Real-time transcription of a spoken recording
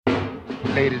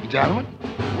Ladies and gentlemen,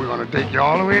 we're going to take you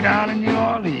all the way down to New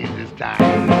Orleans this time.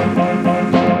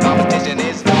 Competition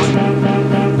is on.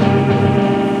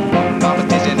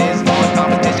 Competition is on.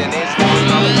 Competition is on.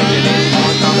 Competition is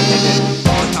on. Competition is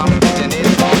on. Competition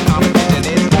is on. Competition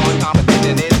is on.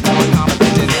 Competition is on.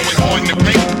 Competition is on. On the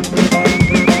paint.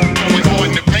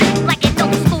 On the paint. Like an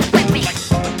old school weapon.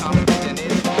 Competition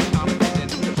is on.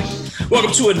 Competition is on.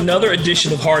 Welcome to another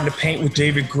edition of Hard in the Paint with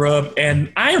David Grubb,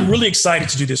 and I am really excited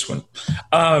to do this one.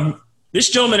 This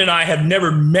gentleman and I have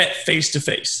never met face to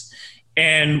face,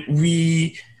 and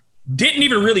we didn't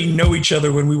even really know each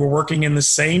other when we were working in the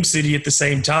same city at the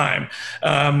same time.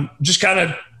 Just kind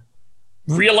of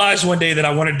realized one day that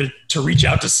I wanted to reach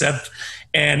out to Seth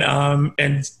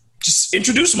and just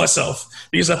introduce myself,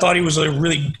 because I thought he was a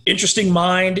really interesting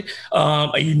mind,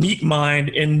 a unique mind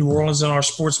in New Orleans and our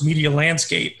sports media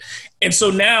landscape. And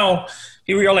so now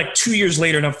here we are like 2 years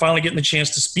later, and I'm finally getting the chance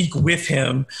to speak with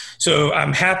him. So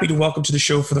I'm happy to welcome to the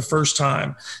show for the first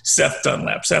time, Seth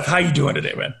Dunlap. Seth, how you doing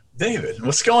today, man? David,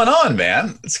 what's going on,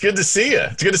 man? It's good to see you.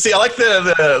 It's good to see you. I like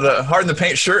the Hard in the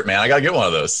Paint shirt, man. I got to get one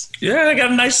of those. Yeah, I got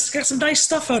some nice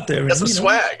stuff out there. Got some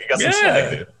swag. I got some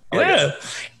swag, dude. I like it.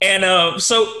 And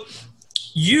so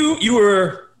you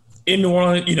were in New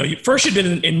Orleans, you've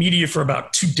been in media for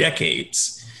about 2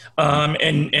 decades,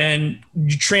 and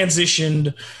you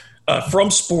transitioned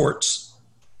from sports.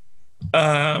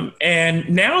 And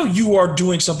now you are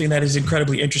doing something that is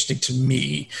incredibly interesting to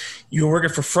me. You're working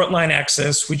for Frontline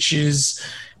Access, which is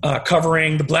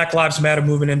covering the Black Lives Matter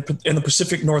movement in the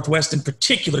Pacific Northwest in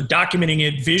particular, documenting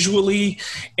it visually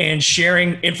and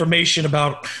sharing information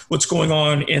about what's going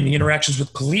on in the interactions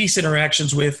with police,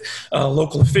 interactions with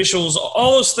local officials,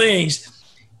 all those things.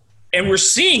 And we're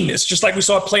seeing this, just like we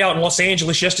saw it play out in Los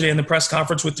Angeles yesterday in the press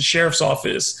conference with the sheriff's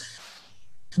office.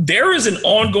 There is an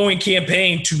ongoing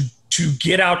campaign to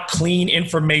get out clean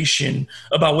information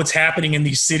about what's happening in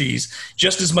these cities,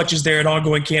 just as much as there's an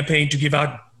ongoing campaign to give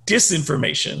out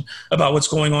disinformation about what's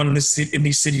going on in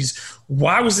these cities.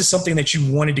 Why was this something that you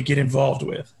wanted to get involved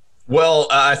with? Well,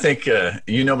 I think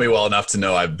you know me well enough to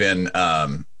know I've been,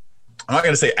 I'm not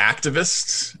going to say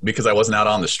activist, because I wasn't out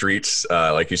on the streets.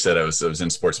 Like you said, I was in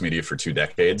sports media for 2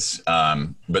 decades,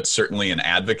 but certainly an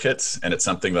advocate. And it's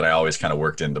something that I always kind of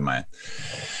worked into my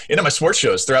sports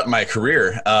shows throughout my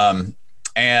career.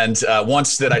 And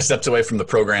once that I stepped away from the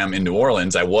program in New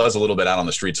Orleans, I was a little bit out on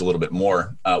the streets a little bit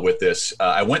more with this.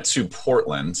 I went to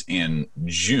Portland in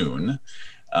June.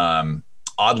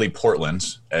 Oddly,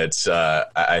 Portland, it's,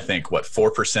 I think,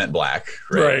 4% black,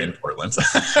 right. In Portland,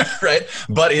 right?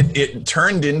 But it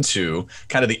turned into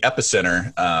kind of the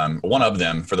epicenter, one of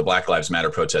them, for the Black Lives Matter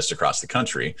protests across the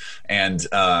country. And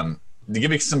to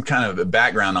give you some kind of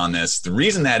background on this, the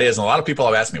reason that is, and a lot of people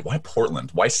have asked me, why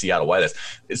Portland? Why Seattle? Why this?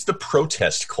 It's the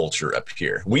protest culture up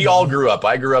here. We all grew up.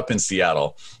 I grew up in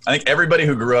Seattle. I think everybody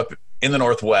who grew up in the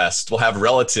Northwest will have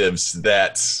relatives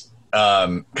that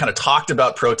kind of talked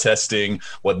about protesting,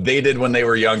 what they did when they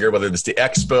were younger, whether it's the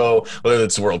Expo, whether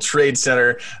it's the World Trade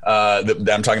Center. I'm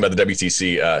talking about the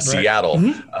WTC right. Seattle.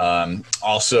 Mm-hmm.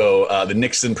 Also, the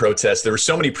Nixon protests. There were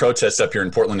so many protests up here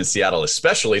in Portland and Seattle,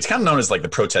 especially. It's kind of known as like the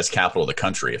protest capital of the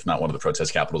country, if not one of the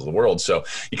protest capitals of the world. So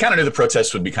you kind of knew the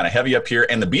protests would be kind of heavy up here.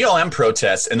 And the BLM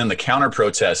protests and then the counter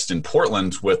protest in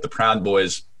Portland with the Proud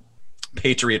Boys,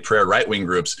 Patriot Prayer, right-wing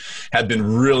groups had been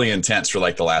really intense for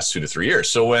like the last 2 to 3 years.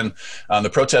 So when the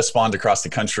protests spawned across the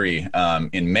country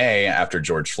in May after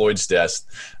George Floyd's death,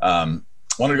 wanted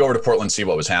to go over to Portland, see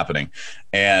what was happening.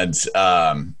 And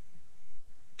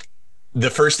the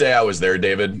first day I was there,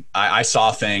 David, I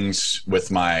saw things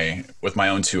with my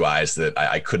own 2 eyes that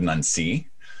I couldn't unsee.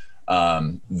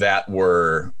 That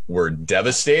were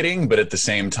devastating, but at the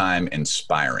same time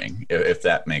inspiring, if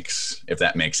that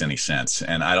makes any sense.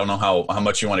 And I don't know how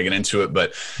much you want to get into it,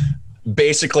 but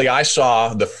basically I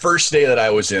saw the first day that I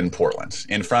was in Portland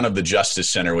in front of the Justice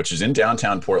Center, which is in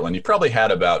downtown Portland. You probably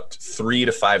had about 3,000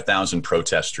 to 5,000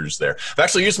 protesters there. I've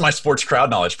actually used my sports crowd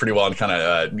knowledge pretty well and kind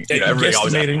of, everybody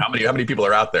always asks me how many people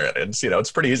are out there. And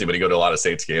it's pretty easy when you go to a lot of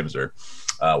Saints games or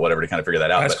whatever to kind of figure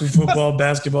that out. High school football,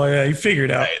 basketball, yeah, you figure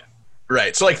it out.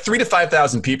 Right. So like 3,000 to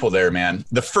 5,000 people there, man.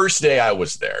 The first day I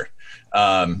was there,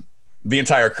 the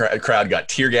entire crowd got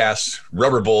tear gas,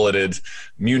 rubber bulleted,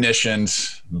 munitioned,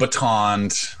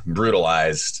 batoned,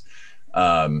 brutalized,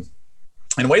 in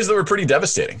ways that were pretty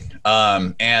devastating.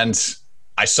 And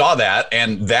I saw that.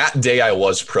 And that day I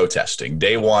was protesting.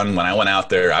 Day one, when I went out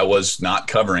there, I was not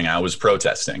covering, I was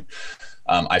protesting.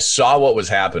 I saw what was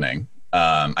happening.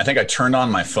 I think I turned on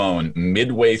my phone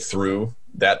midway through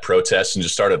that protest and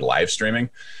just started live streaming.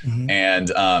 Mm-hmm.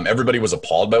 And everybody was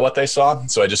appalled by what they saw.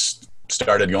 So I just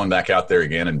started going back out there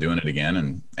again and doing it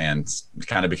again, and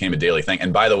kind of became a daily thing.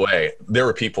 And by the way, there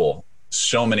were people,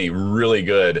 so many really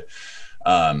good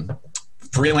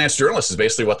freelance journalists is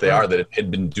basically what they are, that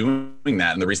had been doing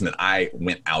that. And the reason that I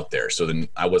went out there, so then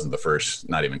I wasn't the first,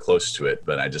 not even close to it,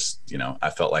 but I just, I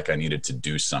felt like I needed to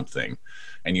do something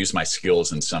and use my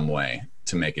skills in some way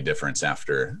to make a difference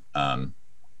after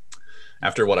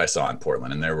what I saw in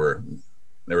Portland. And there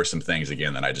were some things,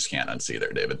 again, that I just can't unsee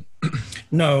there, David.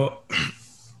 No,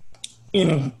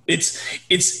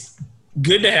 it's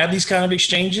good to have these kind of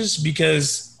exchanges,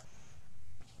 because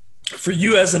for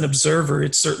you as an observer,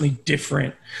 it's certainly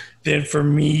different than for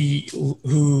me,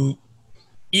 who,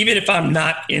 even if I'm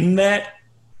not in that,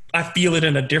 I feel it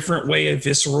in a different way, a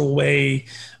visceral way,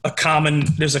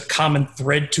 there's a common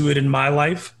thread to it in my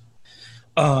life.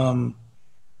 My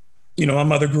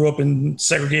mother grew up in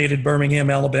segregated Birmingham,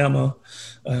 Alabama.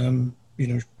 And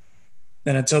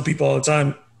I tell people all the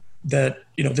time that,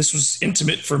 this was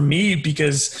intimate for me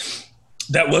because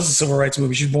that was a civil rights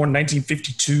movie. She was born in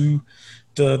 1952.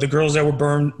 The girls that were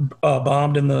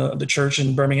bombed in the church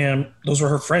in Birmingham, those were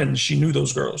her friends. She knew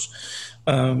those girls.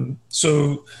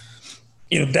 So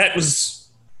that was,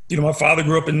 my father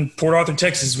grew up in Port Arthur,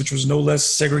 Texas, which was no less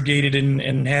segregated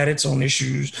and had its own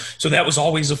issues. So that was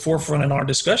always a forefront in our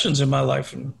discussions in my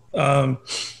life. And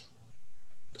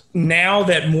now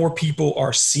that more people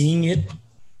are seeing it,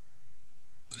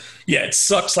 it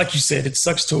sucks. Like you said, it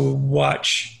sucks to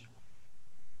watch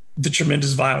the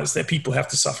tremendous violence that people have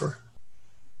to suffer.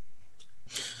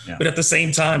 Yeah. But at the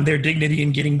same time, their dignity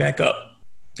in getting back up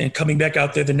and coming back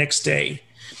out there the next day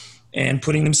and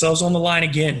putting themselves on the line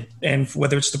again. And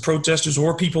whether it's the protesters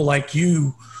or people like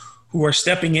you who are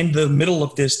stepping in the middle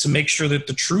of this to make sure that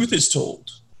the truth is told,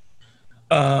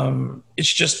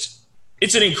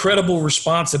 it's an incredible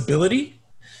responsibility.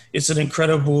 It's an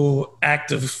incredible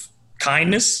act of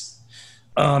kindness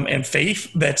and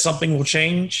faith that something will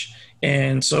change.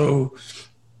 And so,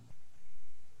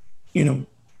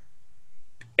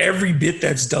 every bit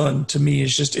that's done to me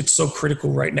is it's so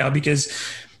critical right now, because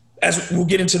as we'll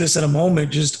get into this in a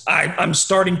moment, I'm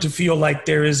starting to feel like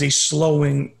there is a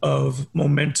slowing of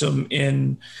momentum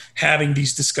in having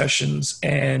these discussions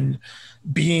and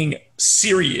being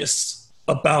serious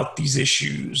about these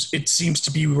issues. It seems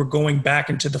to be we're going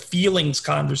back into the feelings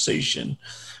conversation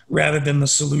rather than the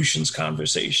solutions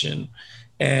conversation.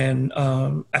 And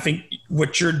I think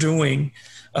what you're doing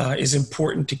is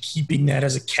important to keeping that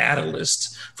as a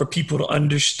catalyst for people to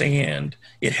understand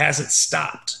it hasn't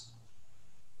stopped.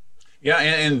 Yeah,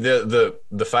 and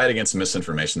the fight against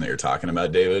misinformation that you're talking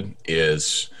about, David,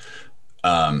 is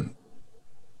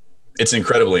it's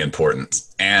incredibly important.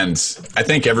 And I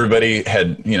think everybody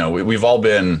had, we've all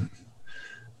been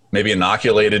maybe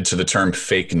inoculated to the term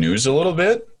fake news a little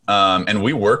bit. And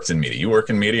we worked in media. You work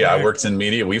in media. Right. I worked in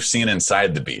media. We've seen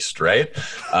inside the beast, right?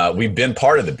 We've been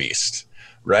part of the beast.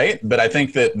 Right. But I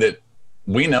think that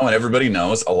we know, and everybody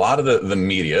knows, a lot of the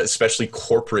media, especially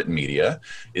corporate media,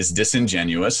 is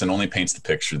disingenuous and only paints the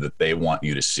picture that they want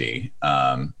you to see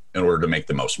in order to make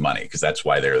the most money, because that's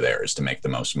why they're there, is to make the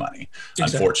most money.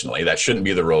 Exactly. Unfortunately, that shouldn't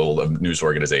be the role of news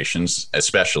organizations,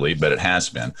 especially, but it has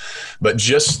been. But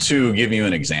just to give you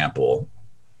an example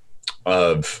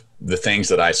of the things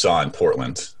that I saw in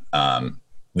Portland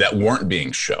that weren't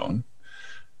being shown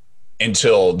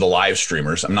until the live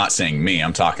streamers, I'm not saying me,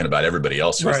 I'm talking about everybody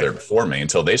else who was there before me,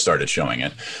 until they started showing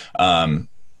it.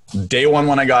 Day one,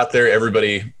 when I got there,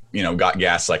 everybody, got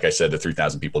gas, like I said, to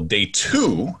 3,000 people. Day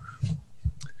two,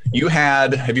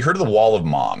 have you heard of the Wall of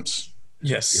Moms?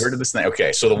 Yes. You heard of this thing?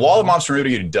 Okay. So the Wall of Moms, for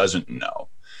anybody who doesn't know,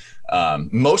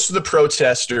 most of the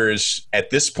protesters at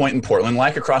this point in Portland,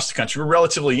 like across the country, were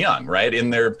relatively young, right?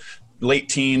 In their late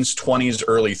teens, 20s,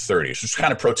 early 30s, which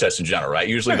kind of protests in general, right?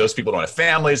 Usually those people don't have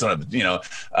families, don't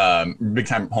have, big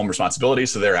time home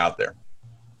responsibilities. So they're out there.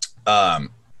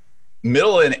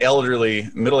 Middle-aged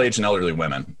and elderly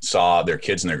women saw their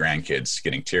kids and their grandkids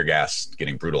getting tear gassed,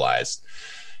 getting brutalized.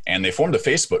 And they formed a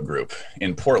Facebook group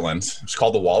in Portland. It's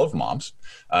called the Wall of Moms.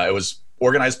 It was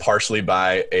organized partially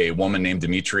by a woman named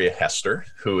Demetria Hester,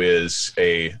 who is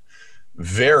a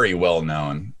very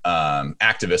well-known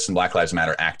activist and Black Lives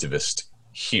Matter activist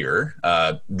here.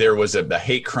 There was a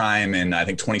hate crime in, I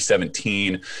think,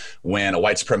 2017 when a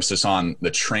white supremacist on the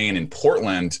train in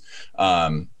Portland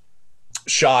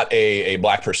shot a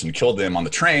black person, killed them on the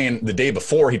train. The day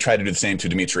before, he tried to do the same to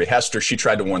Demetria Hester. She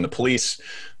tried to warn the police.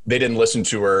 They didn't listen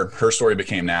to her. Her story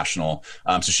became national.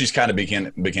 So she's kind of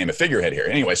became a figurehead here.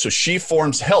 Anyway, so she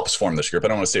helps form this group. I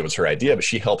don't want to say it was her idea, but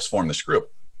she helps form this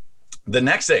group. The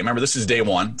next day, remember, this is day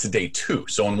one to day two.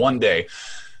 So in one day,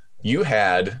 you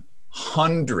had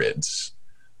hundreds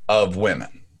of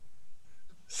women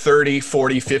 30,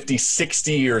 40, 50,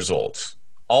 60 years old,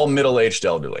 all middle-aged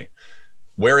elderly,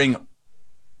 wearing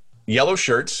yellow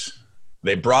shirts.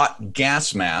 They brought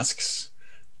gas masks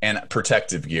and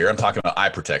protective gear. I'm talking about eye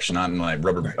protection, not like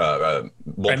rubber,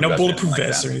 no bulletproof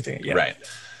vests or anything. Yeah. Right.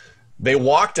 They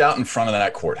walked out in front of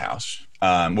that courthouse,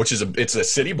 which is it's a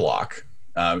city block.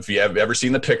 If you have ever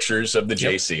seen the pictures of the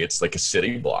JC, it's like a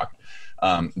city block.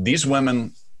 These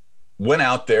women went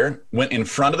out there, went in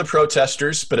front of the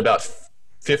protesters, but about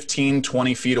 15,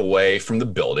 20 feet away from the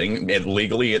building,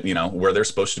 legally, where they're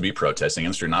supposed to be protesting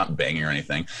against, or not banging or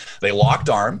anything. They locked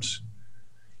arms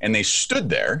and they stood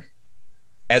there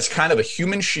as kind of a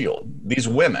human shield. These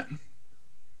women,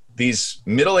 these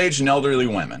middle-aged and elderly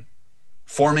women,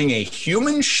 forming a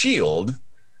human shield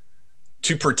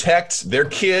to protect their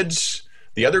kids,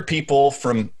 the other people,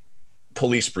 from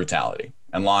police brutality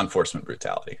and law enforcement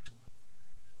brutality.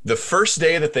 The first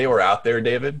day that they were out there,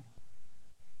 David,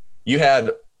 you had,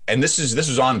 and this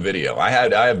is on video. I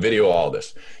have video of all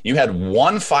this. You had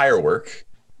one firework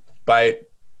by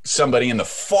somebody in the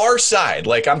far side,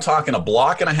 like I'm talking a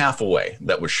block and a half away,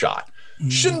 that was shot.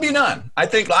 Shouldn't be none. I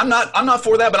think I'm not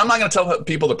for that, but I'm not going to tell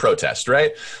people to protest,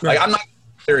 right? Like I'm not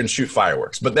there and shoot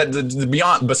fireworks, but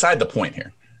beside the point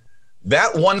here.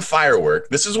 That one firework,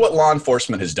 this is what law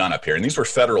enforcement has done up here. And these were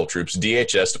federal troops,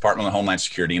 DHS, Department of Homeland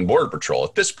Security, and Border Patrol.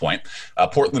 At this point,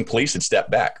 Portland police had stepped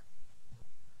back.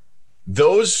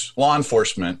 Those law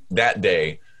enforcement that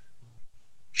day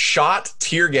shot,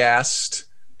 tear gassed,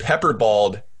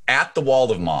 pepperballed at the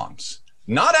wall of moms,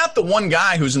 not at the one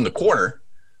guy who's in the corner.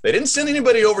 They didn't send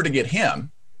anybody over to get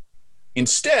him.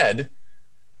 Instead,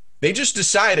 they just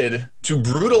decided to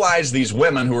brutalize these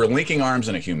women who were linking arms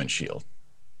in a human shield.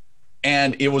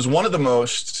 And it was one of the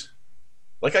most,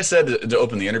 like I said to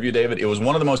open the interview, David, it was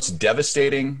one of the most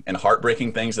devastating and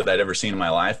heartbreaking things that I'd ever seen in my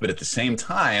life. But at the same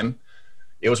time,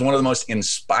 it was one of the most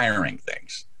inspiring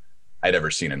things I'd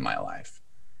ever seen in my life.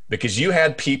 Because you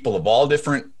had people of all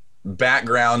different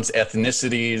backgrounds,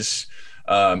 ethnicities,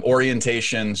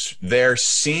 orientations there,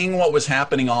 seeing what was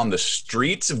happening on the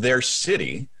streets of their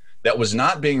city that was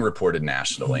not being reported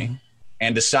nationally,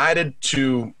 and decided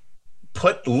to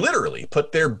literally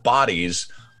put their bodies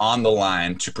on the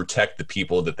line to protect the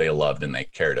people that they loved and they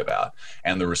cared about.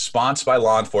 And the response by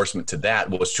law enforcement to that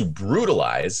was to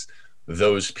brutalize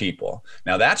those people.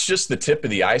 Now, that's just the tip of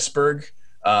the iceberg.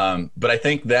 But I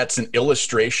think that's an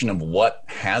illustration of what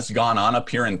has gone on up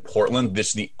here in Portland.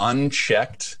 The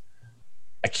unchecked,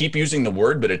 I keep using the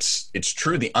word, but it's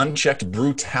true. The unchecked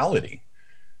brutality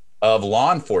of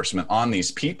law enforcement on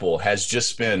these people has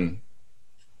just been,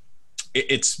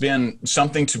 it's been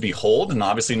something to behold, and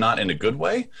obviously not in a good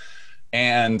way.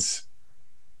 And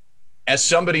as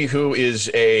somebody who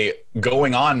is a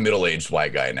going on middle-aged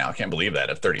white guy now, I can't believe that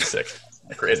at 36.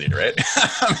 Crazy, right?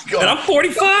 I'm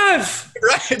 45.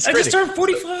 Right, it's I crazy. just turned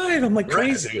 45. I'm like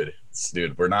crazy. Right,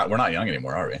 dude, we're not young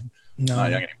anymore, are we? No.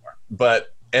 Not young anymore.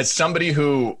 But as somebody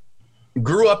who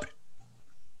grew up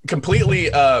completely,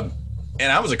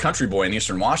 and I was a country boy in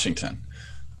Eastern Washington,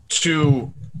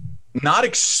 to not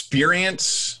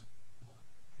experience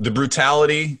the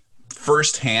brutality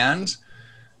firsthand.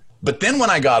 But then when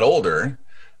I got older,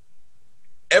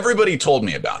 everybody told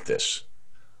me about this.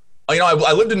 You know,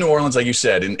 I lived in New Orleans, like you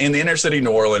said, in the inner city of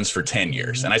New Orleans for 10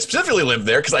 years. And I specifically lived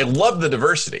there because I love the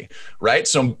diversity, right?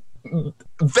 So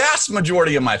vast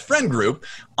majority of my friend group,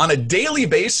 on a daily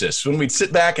basis, when we'd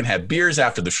sit back and have beers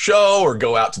after the show or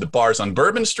go out to the bars on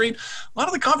Bourbon Street, a lot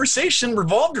of the conversation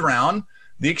revolved around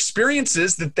the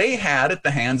experiences that they had at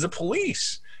the hands of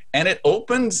police. And it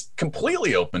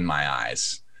completely opened my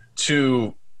eyes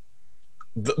to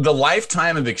the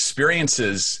lifetime of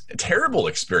experiences, terrible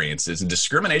experiences, and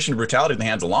discrimination and brutality in the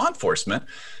hands of law enforcement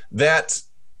that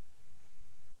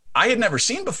I had never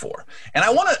seen before. And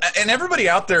and everybody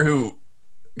out there who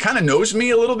kind of knows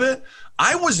me a little bit,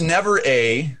 I was never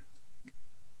a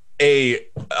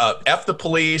F the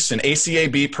police, an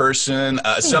ACAB person,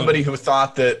 somebody who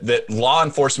thought that law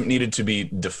enforcement needed to be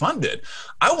defunded.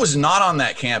 I was not on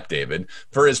that camp, David.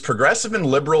 For as progressive and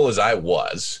liberal as I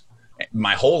was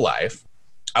my whole life,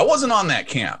 I wasn't on that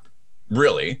camp,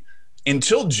 really,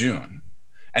 until June.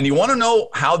 And you want to know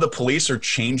how the police are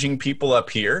changing people up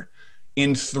here?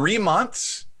 In 3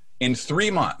 months,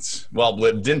 well,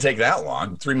 it didn't take that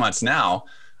long, 3 months now,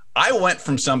 I went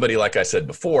from somebody, like I said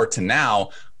before, to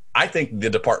now, I think the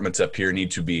departments up here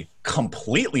need to be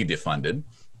completely defunded,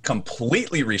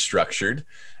 completely restructured,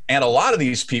 and a lot of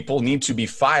these people need to be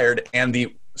fired, and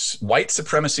the white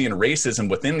supremacy and racism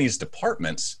within these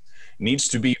departments needs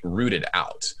to be rooted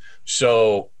out.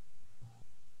 So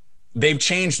they've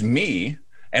changed me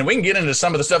And we can get into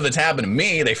some of the stuff that's happened to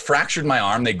me. They fractured my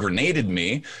arm. They grenaded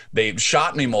me. They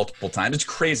shot me multiple times. It's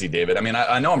crazy, David. I mean,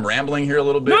 I know I'm rambling here a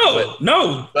little bit.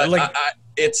 But like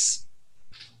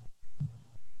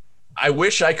I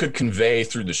wish I could convey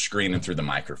through the screen and through the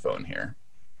microphone here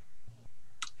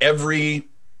every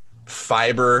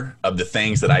fiber of the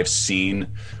things that I've seen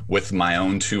with my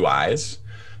own two eyes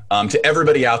to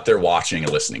everybody out there watching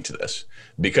and listening to this.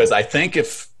 Because I think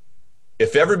if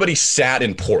everybody sat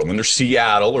in Portland or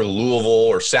Seattle or Louisville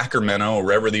or Sacramento or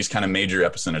wherever these kind of major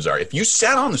epicenters are, if you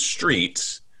sat on the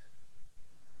streets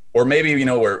or maybe, you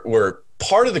know, were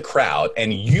part of the crowd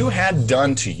and you had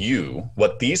done to you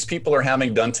what these people are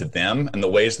having done to them and the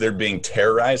ways they're being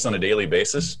terrorized on a daily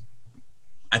basis,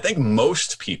 I think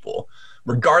most people,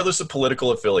 regardless of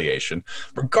political affiliation,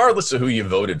 regardless of who you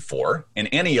voted for in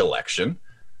any election,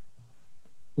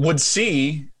 would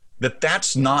see that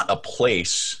that's not a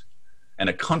place and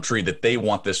a country that they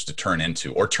want this to turn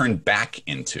into or turn back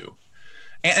into.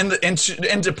 And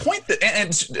to point that,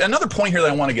 and another point here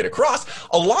that I want to get across,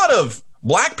 a lot of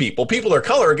Black people of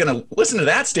color are going to listen to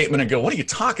that statement and go, what are you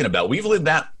talking about? We've lived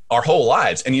that our whole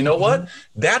lives. And you know what?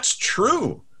 That's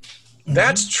true.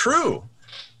 That's true.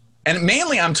 And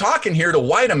mainly I'm talking here to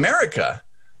white America,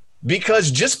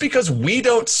 because just because we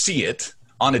don't see it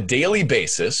on a daily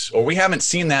basis, or we haven't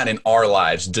seen that in our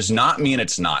lives, does not mean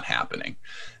it's not happening.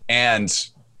 And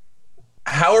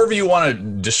however you want to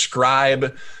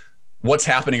describe what's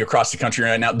happening across the country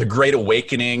right now, the Great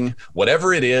Awakening,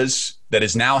 whatever it is that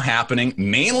is now happening,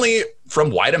 mainly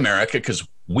from white America, because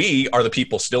we are the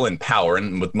people still in power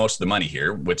and with most of the money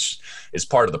here, which is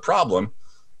part of the problem.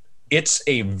 It's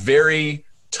a very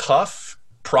tough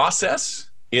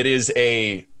process. It's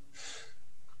a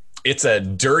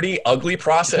dirty, ugly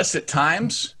process at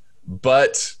times,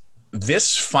 but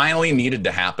this finally needed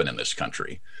to happen in this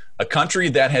country. A country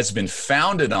that has been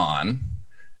founded on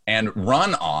and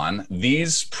run on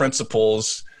these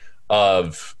principles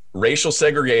of racial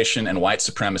segregation and white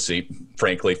supremacy,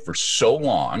 frankly, for so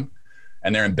long,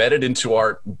 and they're embedded into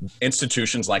our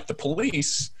institutions like the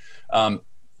police.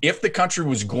 If the country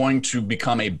was going to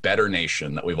become a better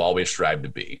nation that we've always strived to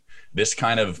be, this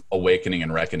kind of awakening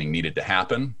and reckoning needed to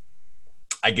happen.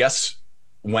 I guess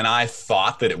when I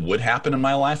thought that it would happen in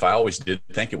my life, I always did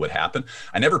think it would happen.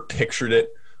 I never pictured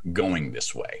it going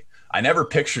this way. I never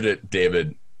pictured it,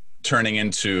 David, turning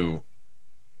into,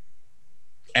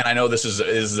 and I know this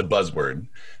is a buzzword,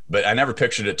 but I never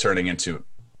pictured it turning into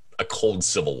a cold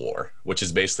civil war, which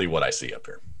is basically what I see up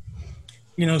here.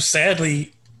 You know,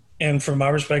 sadly, and from my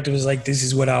perspective, it's like, this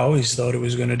is what I always thought it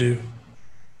was going to do.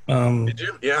 Did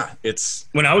you? Yeah. It's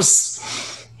when I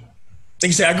was, like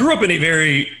you said, I grew up in a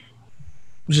very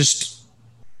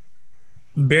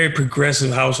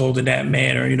progressive household in that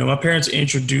manner. You know, my parents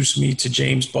introduced me to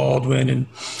James Baldwin and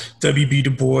W.B.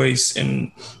 Du Bois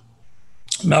and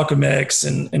Malcolm X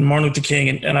and Martin Luther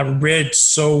King. And I read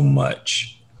so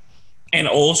much. And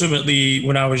ultimately,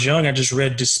 when I was young, I just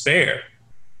read despair.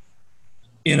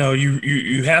 You know,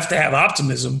 you have to have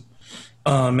optimism.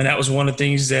 And that was one of the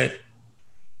things that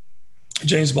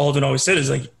James Baldwin always said,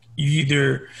 is like, you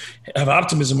either have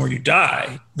optimism or you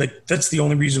die. Like, that's the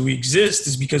only reason we exist,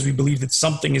 is because we believe that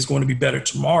something is going to be better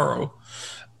tomorrow.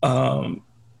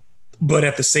 But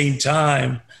at the same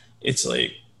time, it's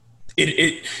like,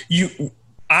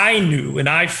 I knew and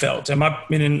I felt, and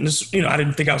this, you know, I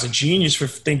didn't think I was a genius for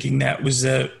thinking that, was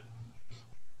that,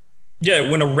 yeah,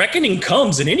 when a reckoning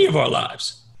comes in any of our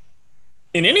lives,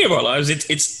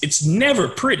 it's never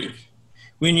pretty.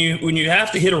 When you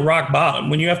have to hit a rock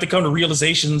bottom, when you have to come to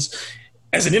realizations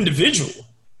as an individual.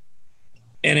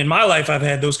 And in my life, I've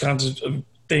had those kinds of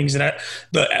things. And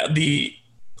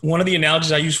one of the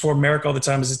analogies I use for America all the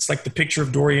time is, it's like the picture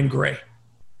of Dorian Gray.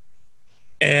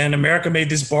 And America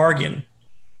made this bargain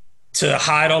to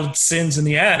hide all its sins in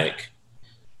the attic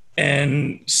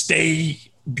and stay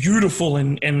beautiful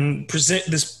and present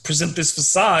this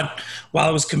facade while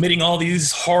I was committing all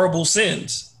these horrible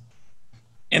sins.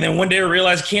 And then one day I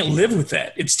realized I can't live with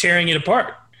that. It's tearing it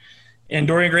apart. And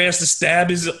Dorian Gray has to stab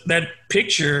that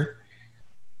picture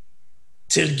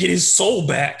to get his soul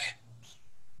back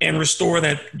and restore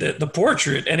the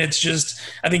portrait. And it's just,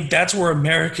 I think that's where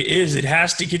America is. It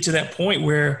has to get to that point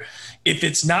where, if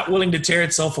it's not willing to tear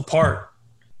itself apart,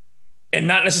 and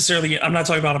not necessarily, I'm not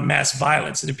talking about a mass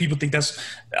violence. And if people think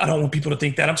I don't want people to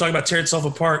think that. I'm talking about tear itself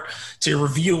apart to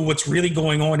reveal what's really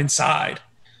going on inside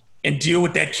and deal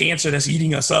with that cancer that's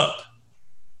eating us up.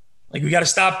 Like, we got to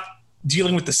stop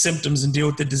dealing with the symptoms and deal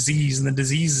with the disease, and the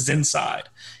disease is inside.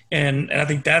 And I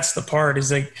think that's the part,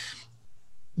 is like,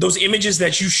 those images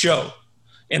that you show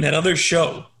and that others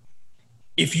show,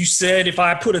 if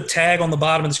I put a tag on the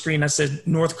bottom of the screen, I said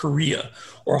North Korea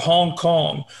or Hong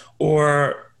Kong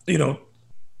or,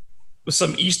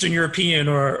 some Eastern European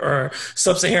or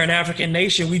sub-Saharan African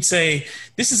nation, we'd say,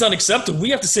 this is unacceptable. We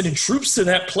have to send in troops to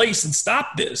that place and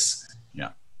stop this. Yeah.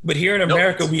 But here in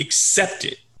America, we accept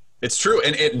it. It's true.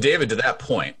 And David, to that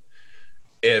point,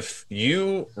 if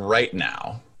you right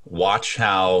now watch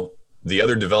how the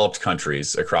other developed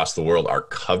countries across the world are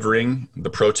covering the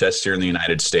protests here in the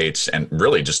United States and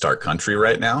really just our country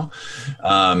right now,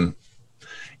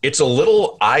 it's a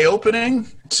little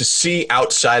eye-opening to see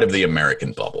outside of the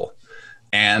American bubble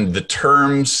and the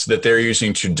terms that they're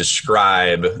using to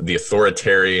describe the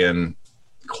authoritarian,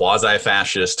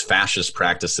 quasi-fascist, fascist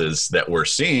practices that we're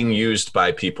seeing used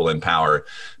by people in power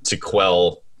to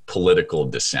quell political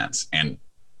dissent and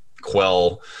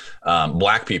quell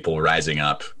Black people rising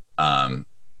up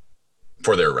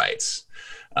for their rights.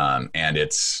 And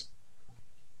it's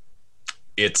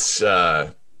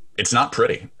not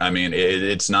pretty. I mean,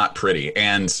 it's not pretty.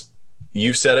 And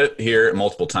you've said it here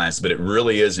multiple times, but it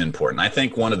really is important. I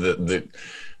think one of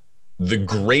the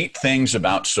great things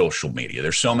about social media,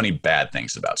 there's so many bad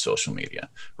things about social media,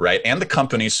 right? And the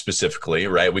companies specifically,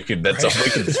 right? We could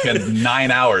spend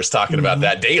 9 hours talking about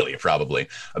that daily, probably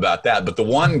about that. But the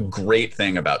one great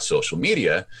thing about social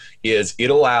media is it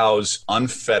allows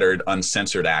unfettered,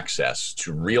 uncensored access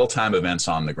to real-time events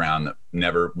on the ground that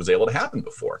never was able to happen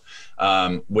before.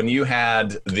 When you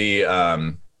had the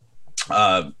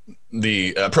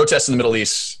protests in the Middle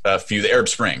East, the Arab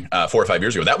Spring 4 or 5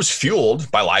 years ago, that was fueled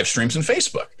by live streams in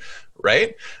Facebook,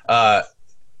 right?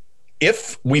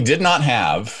 If we did not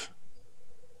have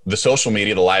the social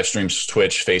media, the live streams,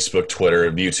 Twitch, Facebook,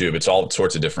 Twitter, YouTube, it's all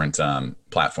sorts of different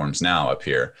platforms now up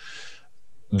here,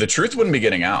 the truth wouldn't be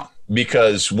getting out,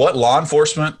 because what law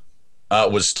enforcement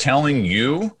was telling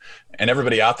you and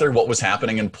everybody out there, what was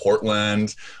happening in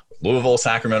Portland, Louisville,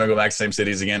 Sacramento, go back to the same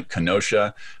cities again,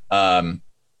 Kenosha.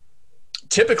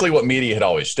 Typically what media had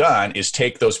always done is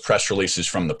take those press releases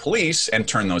from the police and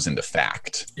turn those into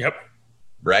fact. Yep.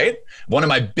 Right? One of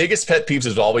my biggest pet peeves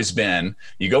has always been,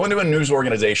 you go into a news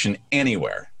organization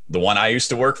anywhere, the one I used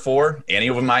to work for, any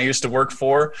of them I used to work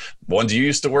for, ones you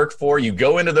used to work for, you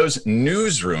go into those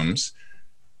newsrooms,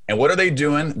 and what are they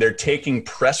doing? They're taking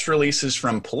press releases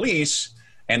from police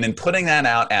and then putting that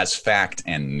out as fact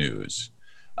and news.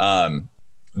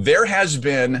 There has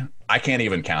been, I can't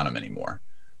even count them anymore.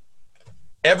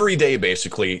 Every day,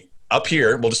 basically, up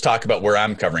here, we'll just talk about where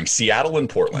I'm covering, Seattle and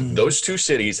Portland, those two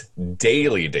cities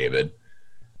daily, David,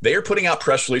 they are putting out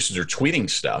press releases or tweeting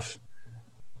stuff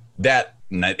that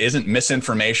isn't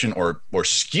misinformation or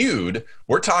skewed.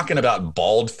 We're talking about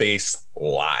bald-faced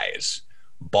lies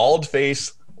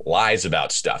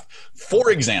about stuff.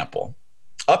 For example,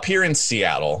 up here in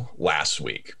Seattle last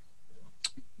week,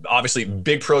 obviously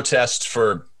big protests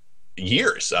for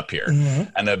years up here.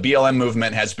 And the BLM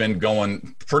movement has been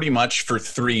going pretty much for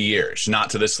 3 years, not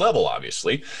to this level,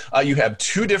 obviously. You have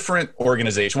two different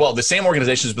organizations, well, the same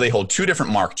organizations, but they hold two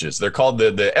different marches. They're called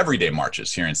the Everyday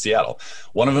Marches here in Seattle.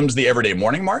 One of them is the Everyday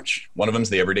Morning March. One of them is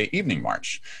the Everyday Evening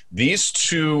March. These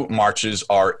two marches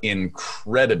are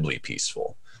incredibly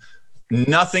peaceful.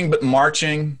 Nothing but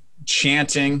marching,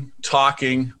 chanting,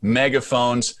 talking,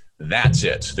 megaphones. That's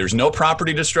it. There's no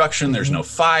property destruction. There's no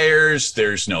fires.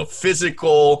 There's no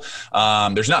physical.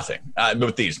 There's nothing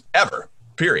with these ever,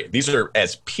 period. These are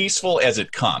as peaceful as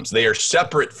it comes. They are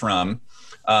separate from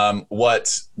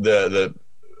what the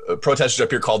protesters up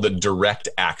here call the direct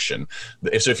action.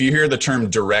 So if you hear the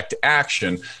term direct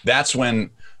action, that's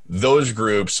when those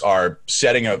groups are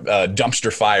setting a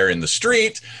dumpster fire in the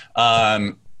street,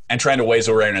 and trying to raise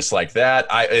awareness like that.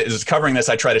 As covering this,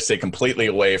 I try to stay completely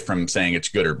away from saying it's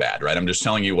good or bad, right? I'm just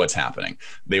telling you what's happening.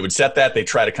 They would set that, they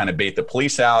try to kind of bait the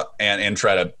police out and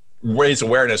try to raise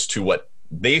awareness to what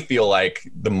they feel like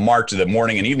the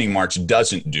morning and evening march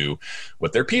doesn't do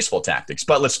with their peaceful tactics.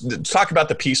 But let's talk about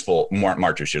the peaceful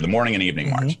marchers here, the morning and evening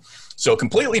march. So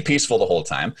completely peaceful the whole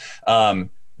time.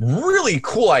 Really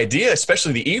cool idea,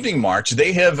 especially the evening march.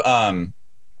 They have,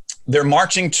 they're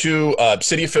marching to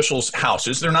city officials'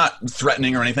 houses. They're not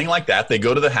threatening or anything like that. They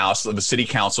go to the house of the city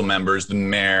council members, the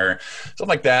mayor, stuff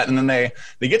like that. And then they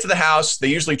get to the house. They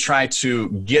usually try to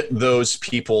get those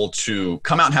people to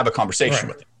come out and have a conversation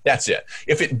with them. That's it.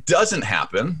 If it doesn't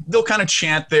happen, they'll kind of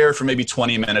chant there for maybe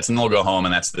 20 minutes and they'll go home,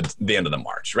 and that's the end of the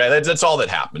march, right? That's all that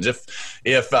happens.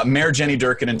 If Mayor Jenny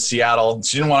Durkan in Seattle,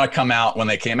 she didn't want to come out when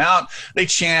they came out, they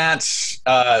chant,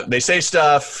 they say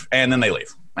stuff, and then they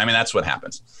leave. I mean, that's what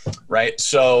happens, right?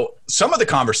 So some of the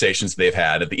conversations they've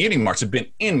had at the evening march have been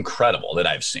incredible that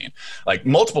I've seen. Like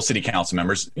multiple city council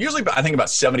members, usually I think about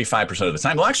 75% of the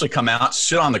time, they'll actually come out,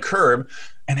 sit on the curb,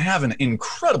 and have an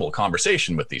incredible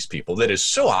conversation with these people that is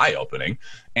so eye-opening,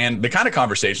 and the kind of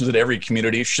conversations that every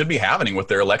community should be having with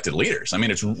their elected leaders. I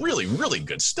mean, it's really, really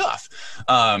good stuff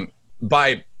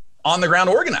by on-the-ground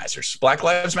organizers, Black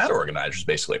Lives Matter organizers,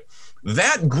 basically.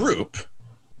 That group,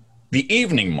 the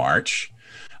evening march,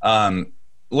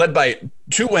 led by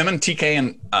two women, TK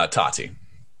and Tati.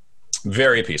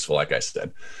 Very peaceful, like I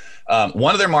said.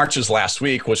 One of their marches last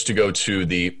week was to go to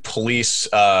the police,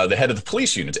 the head of the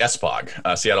police unions,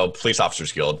 SPOG, Seattle Police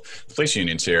Officers Guild, police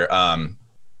unions here.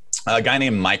 A guy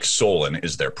named Mike Solon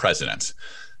is their president.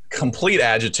 Complete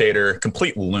agitator,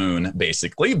 complete loon,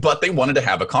 basically, but they wanted to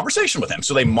have a conversation with him.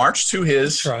 So they marched to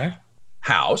his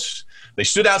house. They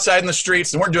stood outside in the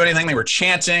streets. They weren't doing anything. They were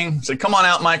chanting. Said, "Come on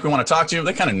out, Mike. We want to talk to you."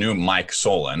 They kind of knew Mike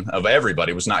Solon, of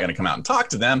everybody, was not going to come out and talk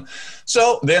to them.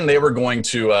 So then they were going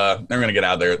to get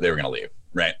out of there. They were going to leave,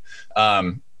 right?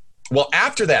 Well,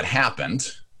 after that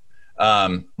happened,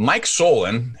 Mike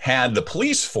Solon had the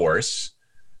police force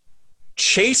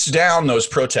chase down those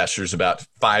protesters about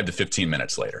 5 to 15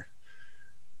 minutes later.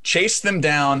 Chased them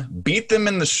down, beat them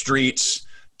in the streets.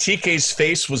 TK's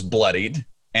face was bloodied,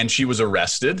 and she was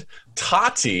arrested.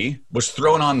 Tati was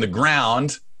thrown on the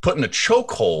ground, put in a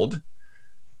chokehold,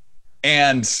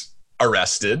 and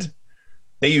arrested.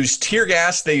 They used tear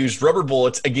gas. They used rubber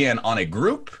bullets, again, on a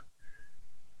group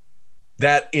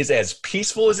that is as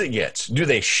peaceful as it gets. Do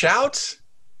they shout?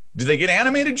 Do they get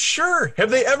animated? Sure. Have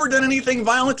they ever done anything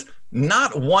violent?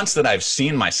 Not once that I've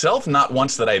seen myself, not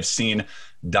once that I've seen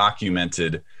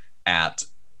documented at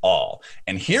all.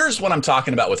 And here's what I'm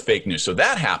talking about with fake news. So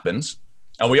that happens.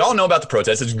 And we all know about the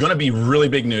protest. It's going to be really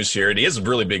big news here. It is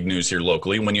really big news here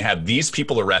locally when you have these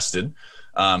people arrested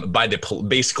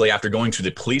basically after going to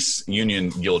the police union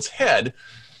guild's head.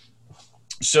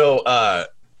 So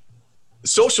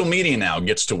social media now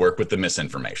gets to work with the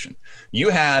misinformation.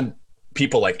 You had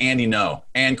people like Andy Ngo,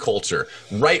 Ann Coulter,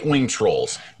 right-wing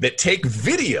trolls that take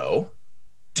video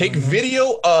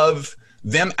of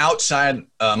them outside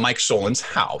Mike Solon's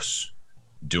house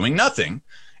doing nothing.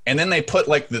 And then they put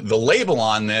like the label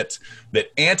on that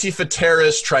Antifa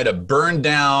terrorists try to burn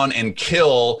down and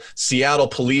kill Seattle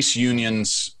Police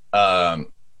Union's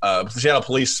Seattle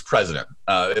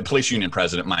Police Union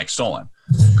President Mike Solon.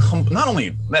 Not only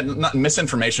that,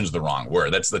 misinformation is the wrong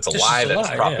word. That's a lie. That's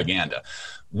propaganda. Yeah.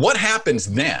 What happens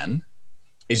then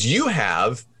is you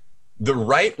have the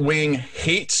right-wing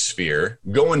hate sphere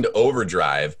go into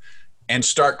overdrive and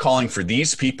start calling for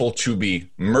these people to be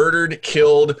murdered,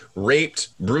 killed,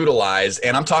 raped, brutalized.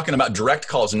 And I'm talking about direct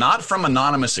calls, not from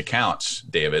anonymous accounts,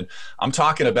 David. I'm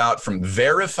talking about from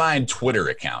verified Twitter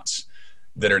accounts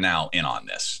that are now in on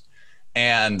this.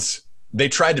 And they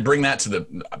tried to bring that to the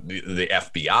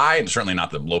FBI, and certainly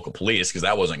not the local police, because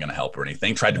that wasn't going to help or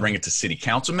anything. Tried to bring it to city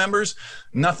council members.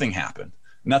 Nothing happened.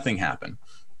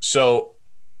 So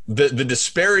the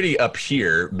disparity up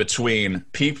here between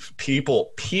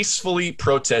people peacefully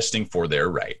protesting for their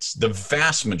rights, the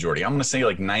vast majority, I'm going to say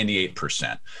like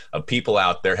 98% of people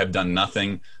out there have done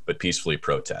nothing but peacefully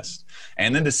protest.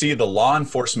 And then to see the law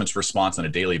enforcement's response on a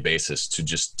daily basis to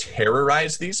just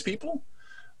terrorize these people,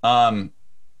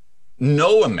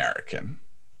 no American,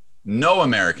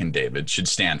 David, should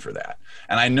stand for that.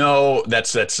 And I know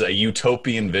that's a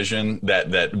utopian vision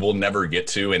that we'll never get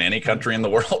to in any country in the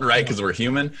world, right? Because we're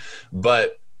human.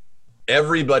 But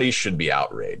everybody should be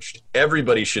outraged.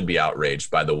 Everybody should be outraged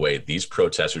by the way these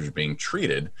protesters are being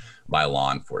treated by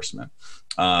law enforcement.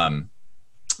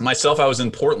 Myself, I was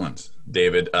in Portland,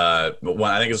 David,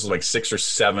 when I think this was like 6th or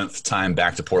 7th time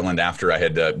back to Portland after I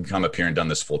had come up here and done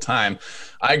this full time.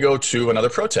 I go to another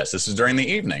protest. This is during the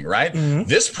evening, right? Mm-hmm.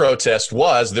 This protest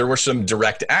there were some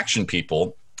direct action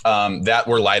people that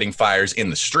were lighting fires in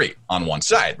the street on one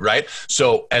side, right?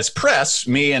 So as press,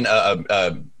 me and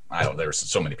there's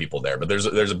so many people there, but there's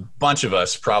a bunch of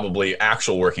us, probably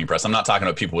actual working press. I'm not talking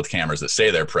about people with cameras that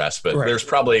say they're press, but right. There's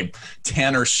probably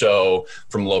 10 or so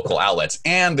from local outlets.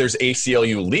 And there's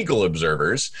ACLU legal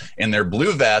observers in their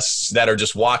blue vests that are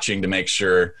just watching to make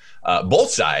sure both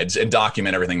sides and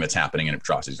document everything that's happening and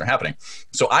atrocities are happening.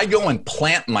 So I go and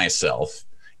plant myself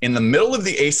in the middle of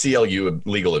the ACLU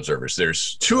legal observers.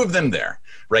 There's 2 of them there,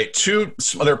 right?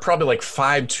 They're probably like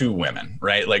 5'2" women,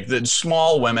 right? Like the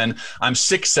small women. I'm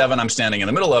 6'7". I'm standing in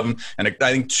the middle of them. And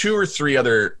I think 2 or 3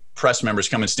 other press members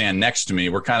come and stand next to me.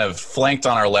 We're kind of flanked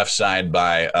on our left side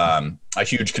by a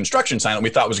huge construction sign that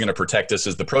we thought was going to protect us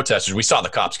as the protesters. We saw the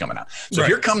cops coming out. So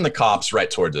here come the cops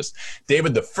right towards us.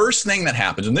 David, the first thing that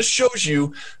happens, and this shows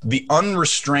you the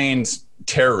unrestrained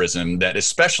terrorism that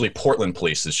especially Portland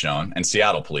police has shown, and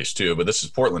Seattle police too, but this is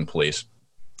Portland police.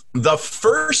 The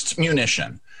first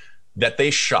munition that they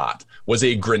shot was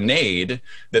a grenade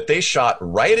that they shot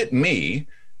right at me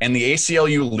and the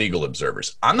ACLU legal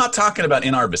observers. I'm not talking about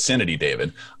in our vicinity,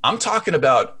 David. I'm talking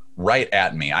about right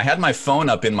at me. I had my phone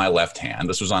up in my left hand.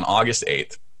 This was on August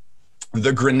 8th.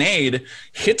 The grenade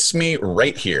hits me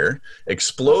right here,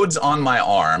 explodes on my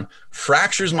arm,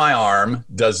 fractures my arm,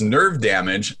 does nerve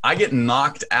damage. I get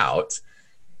knocked out.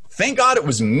 Thank God it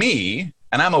was me,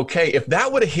 and I'm okay. If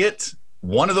that would have hit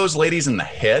one of those ladies in the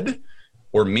head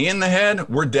or me in the head,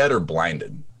 we're dead or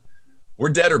blinded. We're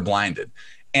dead or blinded.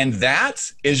 And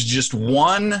that is just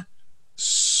one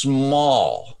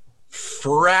small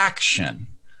fraction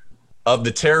of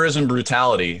the terrorism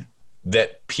brutality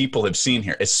that people have seen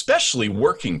here, especially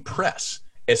working press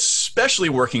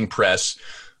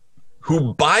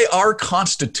who, by our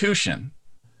Constitution,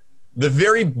 the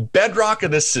very bedrock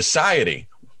of this society,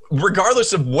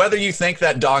 regardless of whether you think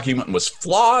that document was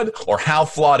flawed or how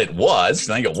flawed it was,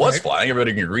 I think it was flawed. I think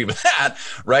everybody can agree with that,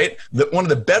 right? One of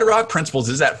the bedrock principles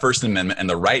is that First Amendment and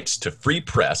the rights to free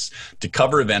press to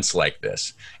cover events like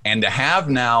this. And to have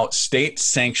now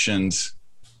state-sanctioned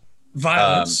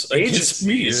violence against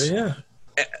media,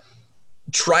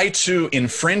 try to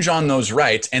infringe on those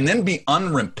rights and then be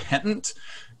unrepentant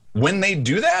when they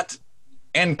do that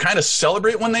and kind of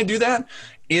celebrate when they do that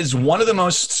is one of the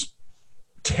most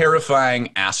terrifying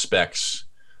aspects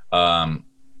of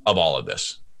all of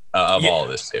this, all of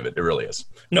this, David. It really is.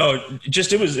 No,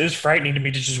 it was frightening to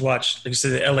me to just watch, like I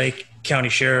said, the LA County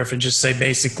Sheriff and just say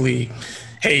basically,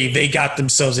 hey, they got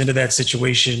themselves into that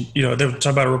situation. You know, they were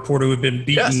talking about a reporter who had been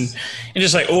beaten and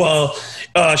just like, oh,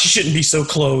 well, she shouldn't be so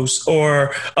close.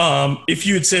 Or if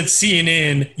you had said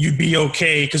CNN, you'd be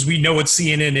okay because we know what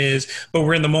CNN is, but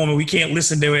we're in the moment. We can't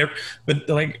listen to it. But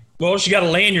like, well, she got a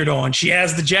lanyard on. She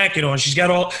has the jacket on.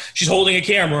 She's holding a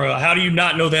camera. How do you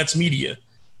not know that's media?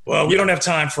 Well, we don't have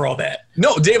time for all that.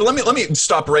 No, David, let me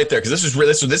stop right there because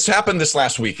this happened this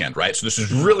last weekend, right? So this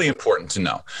is really important to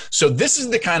know. So this is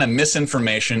the kind of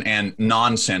misinformation and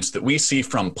nonsense that we see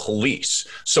from police.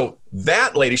 So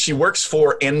that lady, she works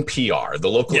for NPR, the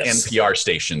local NPR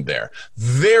station there.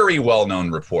 Very well-known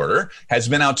reporter, has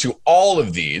been out to all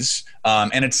of these.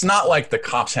 And it's not like the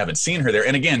cops haven't seen her there.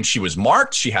 And again, she was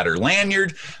marked. She had her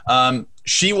lanyard.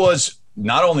 She was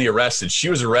not only arrested, she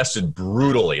was arrested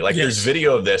brutally. Like there's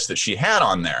video of this that she had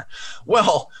on there.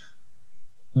 Well,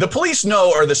 the police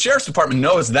know, or the sheriff's department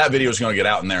knows that video is going to get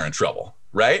out and they're in trouble,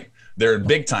 right? They're in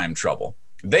big time trouble.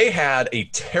 They had a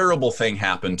terrible thing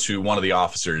happen to one of the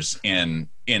officers in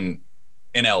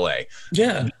LA.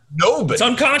 Yeah. Nobody. It's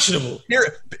unconscionable.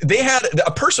 Here, they had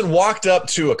a person walked up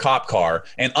to a cop car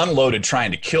and unloaded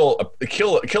trying to kill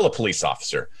a police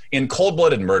officer in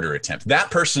cold-blooded murder attempt. That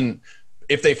person,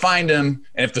 if they find him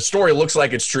and if the story looks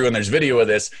like it's true and there's video of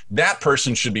this, that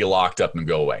person should be locked up and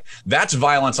go away. That's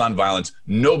violence on violence.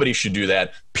 Nobody should do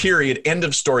that. Period. End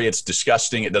of story. It's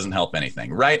disgusting. It doesn't help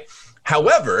anything, right?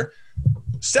 However,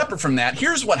 separate from that,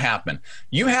 here's what happened.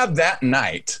 You have that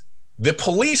night, the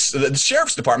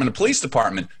sheriff's department, the police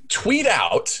department tweet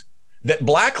out that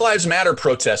Black Lives Matter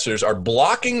protesters are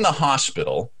blocking the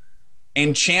hospital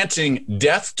and chanting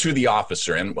death to the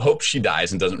officer and hope she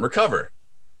dies and doesn't recover.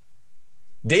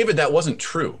 David, that wasn't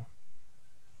true.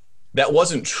 That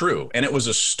wasn't true. And it was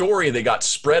a story that got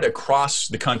spread across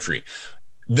the country.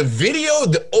 The video,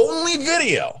 the only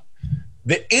video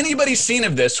that anybody's seen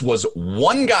of this was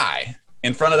one guy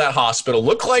in front of that hospital.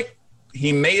 Looked like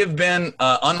he may have been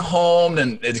unhomed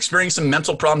and experiencing some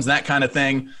mental problems and that kind of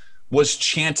thing, was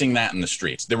chanting that in the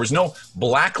streets. There was no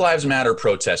Black Lives Matter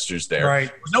protesters there. Right.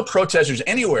 There was no protesters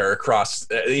anywhere across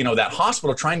that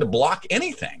hospital trying to block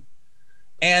anything.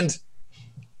 And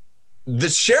the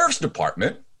sheriff's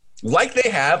department, like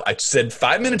they have, I said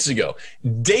 5 minutes ago,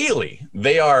 daily,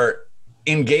 they are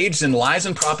engaged in lies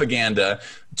and propaganda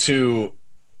to,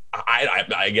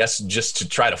 I guess, just to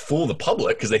try to fool the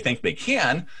public because they think they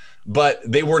can, but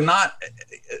they weren't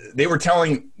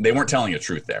telling the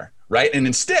truth there, right? And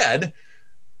instead,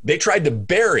 they tried to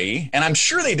bury, and I'm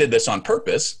sure they did this on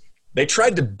purpose, they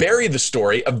tried to bury the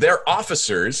story of their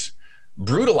officers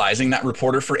brutalizing that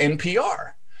reporter for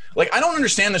NPR. Like, I don't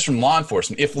understand this from law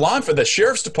enforcement. If the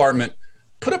sheriff's department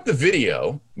put up the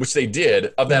video, which they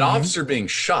did, of that officer being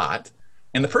shot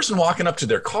and the person walking up to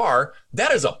their car,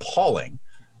 that is appalling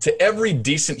to every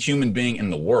decent human being in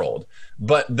the world.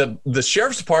 But the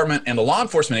sheriff's department and the law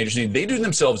enforcement agency, they do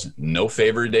themselves no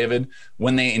favor, David,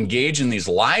 when they engage in these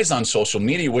lies on social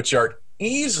media, which are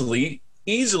easily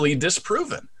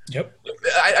disproven. Yep.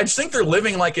 I just think they're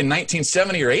living like in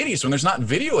 1970 or 80s when there's not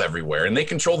video everywhere and they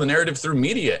control the narrative through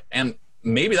media. And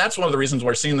maybe that's one of the reasons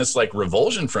we're seeing this like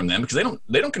revulsion from them, because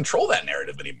they don't control that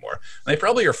narrative anymore. They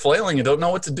probably are flailing and don't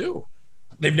know what to do.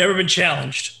 They've never been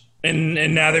challenged.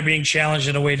 And now they're being challenged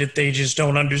in a way that they just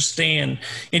don't understand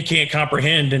and can't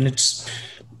comprehend. And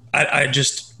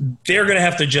they're going to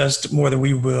have to adjust more than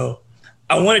we will.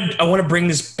 I want to bring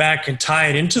this back and tie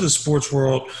it into the sports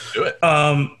world. Do it.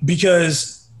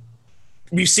 Because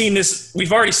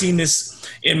we've already seen this,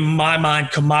 in my mind,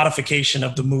 commodification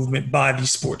of the movement by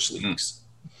these sports leagues.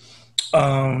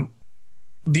 The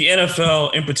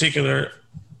NFL in particular,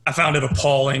 I found it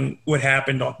appalling what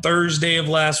happened on Thursday of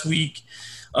last week.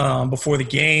 Before the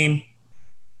game,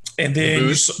 and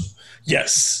then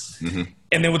yes, mm-hmm.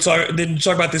 And then we'll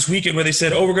talk about this weekend where they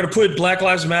said, "Oh, we're going to put Black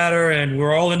Lives Matter, and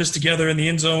we're all in this together in the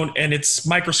end zone, and it's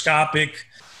microscopic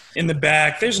in the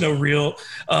back. There's no real,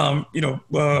 Rod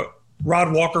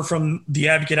Walker from The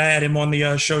Advocate, I had him on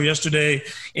the show yesterday,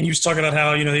 and he was talking about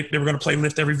how they were going to play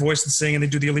Lift Every Voice and sing, and they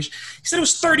do the Alicia. He said it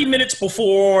was 30 minutes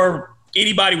before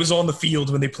anybody was on the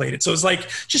field when they played it. So it's like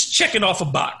just checking off a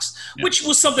box, which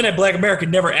was something that Black America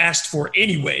never asked for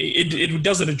anyway. It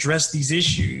doesn't address these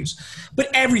issues. But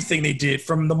everything they did,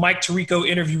 from the Mike Tirico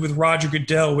interview with Roger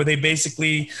Goodell, where they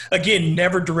basically, again,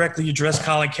 never directly addressed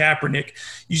Colin Kaepernick.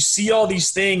 You see all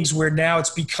these things where now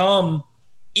it's become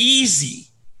easy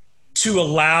to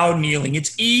allow kneeling.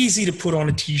 It's easy to put on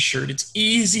a T-shirt. It's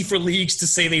easy for leagues to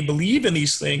say they believe in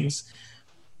these things.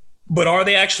 But are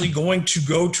they actually going to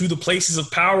go to the places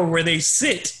of power where they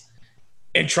sit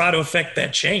and try to affect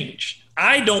that change?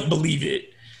 I don't believe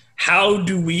it. How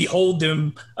do we hold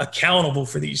them accountable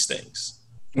for these things?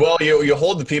 Well, you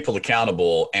hold the people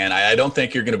accountable, and I don't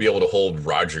think you're going to be able to hold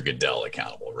Roger Goodell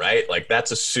accountable, right? Like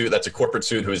that's a corporate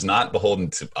suit who is not beholden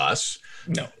to us.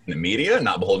 No. In the media,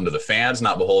 not beholden to the fans,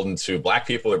 not beholden to Black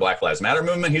people or Black Lives Matter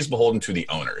movement. He's beholden to the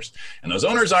owners. And those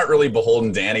owners aren't really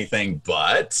beholden to anything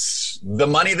but the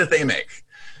money that they make.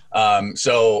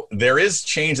 So there is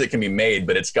change that can be made,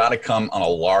 but it's got to come on a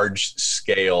large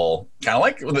scale, kind of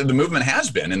like the movement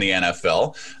has been in the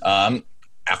NFL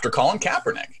after Colin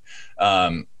Kaepernick.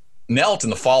 Knelt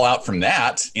and the fallout from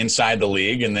that inside the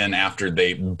league, and then after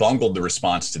they bungled the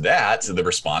response to that, the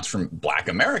response from Black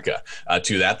America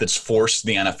to that's forced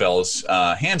the NFL's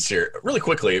hands here. Really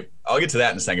quickly, I'll get to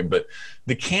that in a second, but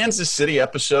the Kansas City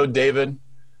episode, David,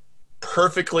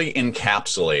 perfectly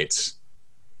encapsulates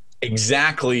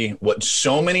exactly what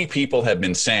so many people have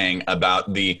been saying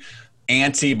about the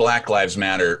anti-Black Lives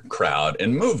Matter crowd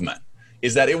and movement,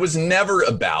 is that it was never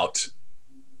about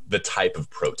the type of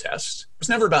protest. It was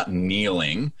never about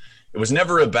kneeling. It was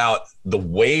never about the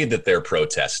way that they're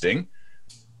protesting,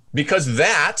 because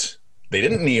they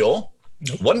didn't kneel.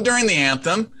 Nope. Wasn't during the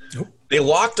anthem. Nope. They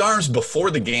locked arms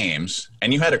before the games,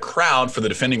 and you had a crowd for the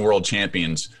defending world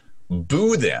champions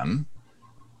boo them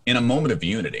in a moment of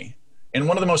unity. And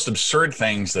one of the most absurd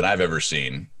things that I've ever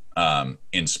seen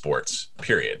in sports,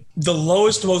 period. The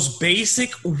lowest, most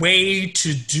basic way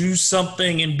to do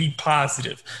something and be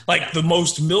positive. Like the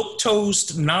most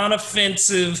milquetoast,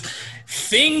 non-offensive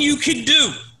thing you could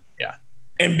do. Yeah.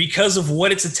 And because of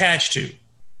what it's attached to.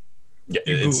 Yeah,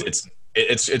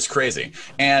 it's crazy.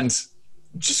 And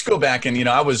just go back and,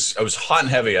 I was hot and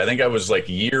heavy. I think I was like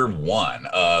year one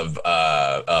of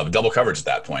double coverage at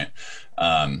that point,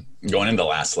 going into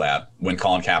Last Lap when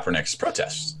Colin Kaepernick's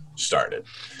protests started.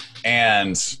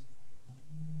 And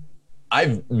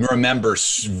I remember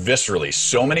viscerally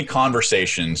so many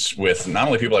conversations with not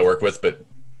only people I work with, but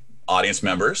audience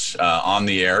members on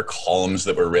the air, columns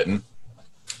that were written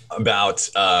about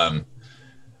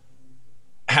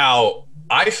how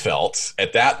I felt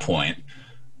at that point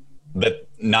that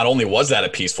not only was that a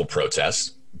peaceful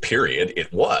protest, period,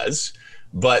 it was,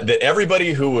 but that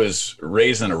everybody who was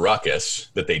raising a ruckus,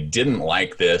 that they didn't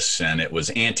like this and it was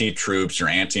anti-troops or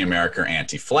anti-America or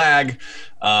anti-flag,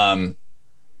 were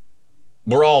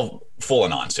all full of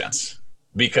nonsense,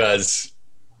 because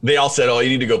they all said, oh, you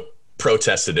need to go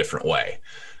protest a different way.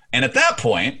 And at that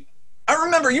point, I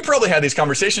remember you probably had these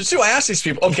conversations too. I asked these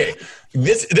people, okay,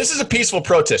 this is a peaceful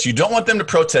protest. You don't want them to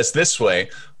protest this way.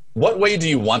 What way do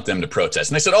you want them to protest?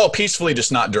 And they said, oh, peacefully,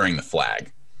 just not during the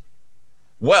flag.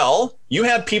 Well, you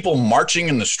have people marching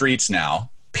in the streets now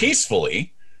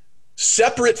peacefully,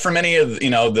 separate from any of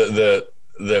the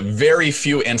very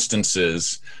few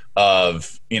instances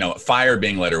of, fire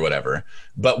being lit or whatever.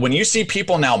 But when you see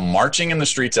people now marching in the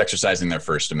streets, exercising their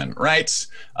First Amendment rights,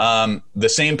 the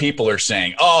same people are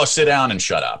saying, "Oh, sit down and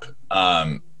shut up."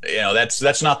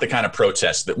 That's not the kind of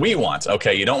protest that we want.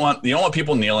 Okay, you don't want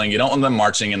people kneeling. You don't want them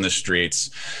marching in the streets.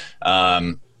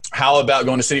 How about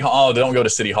going to City Hall? Oh, don't go to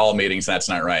City Hall meetings. That's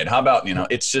not right. How about,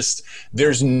 it's just,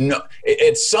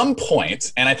 at some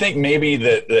point, and I think maybe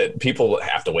that people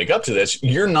have to wake up to this,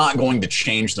 you're not going to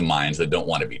change the minds that don't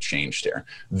want to be changed here.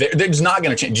 There's not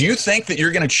going to change. Do you think that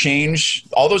you're going to change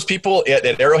all those people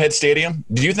at Arrowhead Stadium?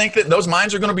 Do you think that those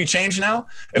minds are going to be changed now?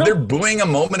 If they're booing a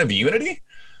moment of unity?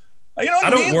 You know what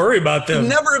I mean? don't worry about them.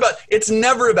 It's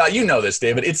never about, this,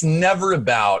 David. It's never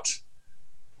about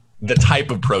the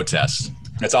type of protest.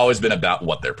 It's always been about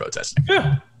what they're protesting.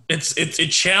 Yeah, it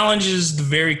challenges the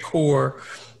very core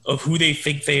of who they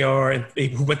think they are and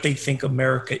what they think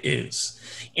America is.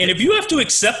 And if you have to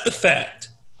accept the fact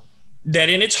that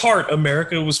in its heart,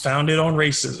 America was founded on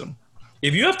racism,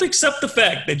 if you have to accept the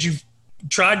fact that you've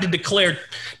tried to declare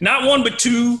not one but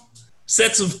two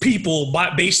sets of people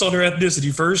based on their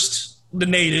ethnicity, first the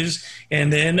natives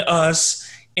and then us,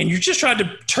 and you just tried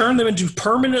to turn them into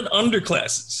permanent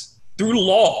underclasses through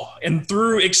law and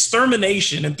through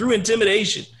extermination and through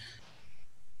intimidation,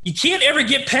 you can't ever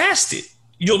get past it.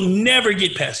 You'll never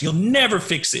get past it. You'll never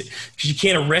fix it because you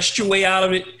can't arrest your way out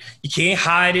of it. You can't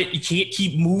hide it. You can't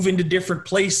keep moving to different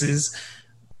places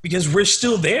because we're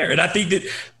still there. And I think that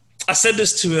I said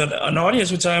this to an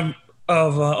audience one time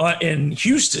in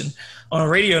Houston on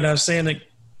radio, and I was saying that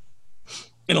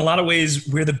in a lot of ways,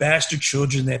 we're the bastard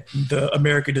children that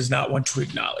America does not want to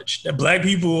acknowledge. That Black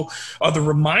people are the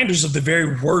reminders of the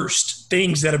very worst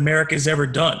things that America has ever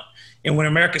done. And when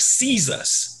America sees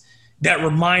us, that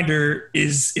reminder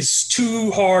is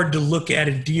too hard to look at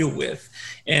and deal with.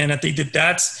 And I think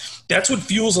that's what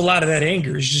fuels a lot of that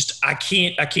anger. Is just I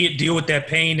can't deal with that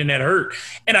pain and that hurt.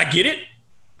 And I get it,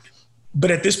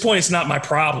 but at this point, it's not my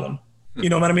problem. You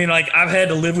know what I mean? Like, I've had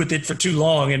to live with it for too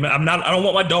long, and I don't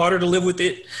want my daughter to live with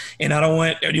it, and I don't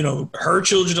want, her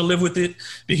children to live with it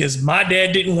because my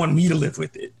dad didn't want me to live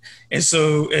with it. And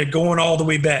so going all the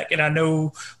way back, and I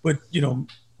know, but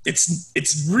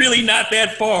it's really not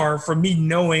that far from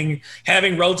me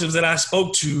having relatives that I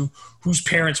spoke to whose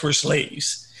parents were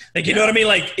slaves. Like, you know what I mean?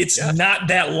 Like, it's not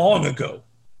that long ago.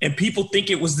 And people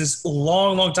think it was this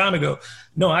long, long time ago.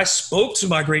 No, I spoke to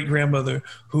my great grandmother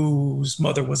whose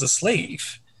mother was a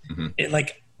slave. Mm-hmm.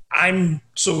 And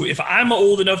if I'm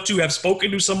old enough to have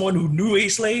spoken to someone who knew a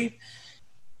slave.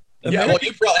 Yeah, well,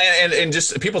 you probably, and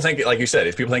just people think, like you said,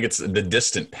 if people think it's the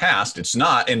distant past, it's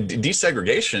not. And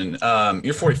desegregation,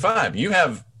 you're 45. You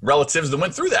have relatives that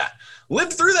went through that,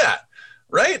 lived through that,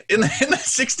 right? In the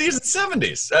 60s and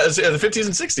 70s, the 50s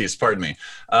and 60s, pardon me.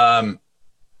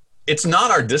 It's not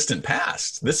our distant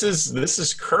past. This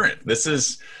is current. This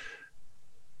is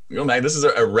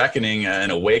a reckoning, an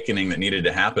awakening that needed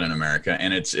to happen in America,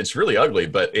 and it's really ugly.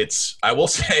 But I will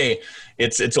say,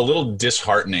 it's a little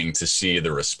disheartening to see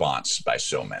the response by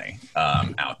so many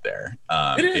out there.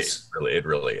 It is. It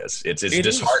really is. It's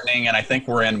disheartening, and I think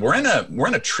we're in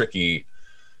a tricky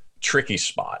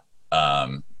spot.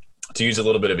 To use a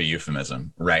little bit of a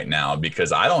euphemism right now,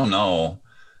 because I don't know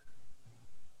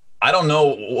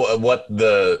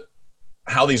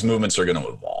how these movements are going to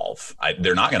evolve.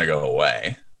 They're not going to go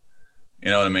away. You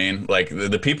know what I mean? Like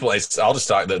the people, I'll just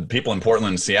talk, the people in Portland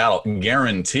and Seattle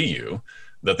guarantee you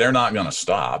that they're not going to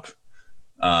stop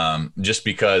just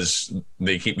because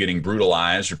they keep getting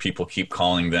brutalized or people keep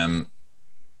calling them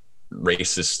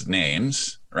racist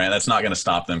names, right? That's not going to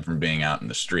stop them from being out in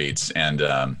the streets. And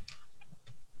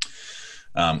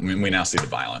we now see the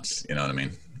violence, you know what I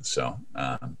mean? So,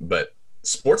 but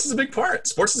sports is a big part.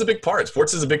 Sports is a big part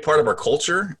of our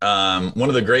culture. One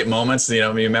of the great moments, you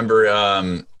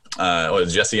remember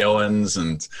Jesse Owens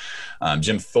and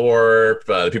Jim Thorpe,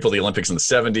 the people at the Olympics in the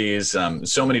 70s,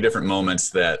 so many different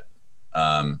moments that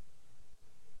kind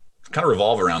of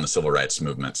revolve around the civil rights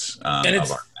movements of our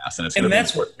past. And it's going to be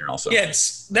important here also. Yeah,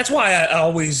 that's why I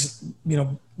always,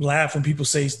 laugh when people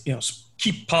say,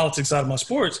 keep politics out of my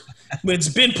sports. But it's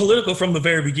been political from the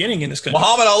very beginning in this country.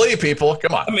 Muhammad Ali, people,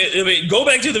 come on. I mean, go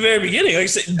back to the very beginning. Like I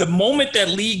said, the moment that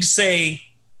leagues say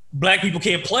Black people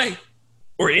can't play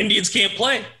or Indians can't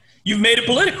play, you've made it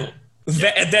political.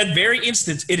 At that very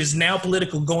instance, it is now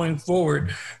political going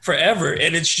forward forever.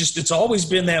 And it's always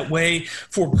been that way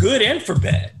for good and for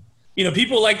bad.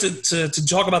 People like to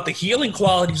talk about the healing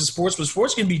qualities of sports, but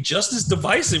sports can be just as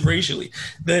divisive racially.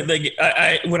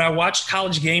 When I watched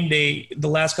College Game Day the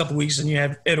last couple of weeks, and you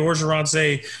have Ed Orgeron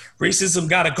say racism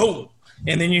gotta go,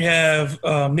 and then you have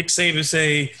Nick Saban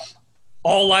say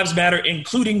all lives matter,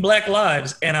 including Black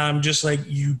lives. And I'm just like,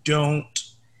 you don't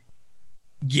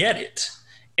get it.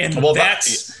 And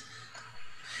that's...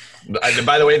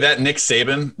 By the way, that Nick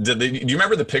Saban, do you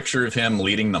remember the picture of him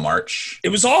leading the march? It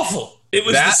was awful. It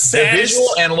was the saddest. Visual,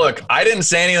 and look, I didn't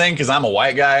say anything because I'm a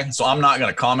white guy, so I'm not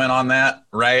going to comment on that,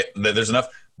 right? There's enough.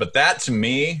 But that, to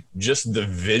me, just the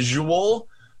visual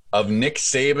of Nick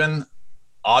Saban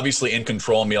obviously in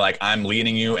control of me, like, I'm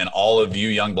leading you and all of you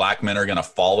young black men are going to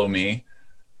follow me.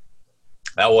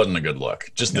 That wasn't a good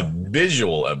look. Just the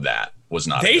visual of that was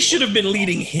not. They should have been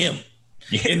leading him.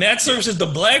 Yeah. In that sense, the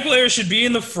black players should be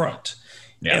in the front.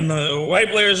 Yeah. And the white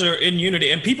players are in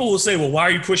unity. And people will say, well, why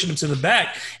are you pushing them to the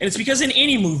back? And it's because in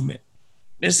any movement,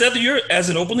 instead of you're as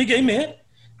an openly gay man,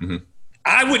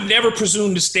 I would never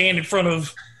presume to stand in front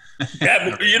of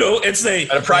that, and say,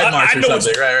 at a pride march or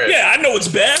something. Right. Yeah, I know it's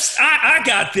best. I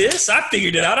got this. I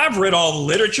figured it out. I've read all the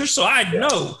literature, so I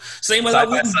know. Same as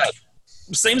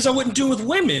I wouldn't do with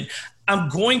women. I'm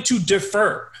going to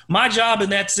defer. My job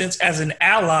in that sense as an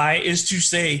ally is to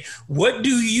say, what do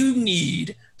you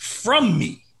need from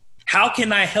me? How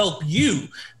can I help you?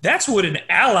 That's what an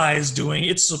ally is doing.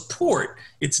 It's support.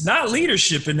 It's not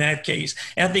leadership in that case.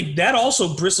 And I think that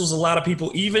also bristles a lot of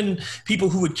people, even people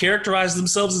who would characterize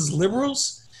themselves as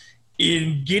liberals,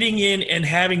 in getting in and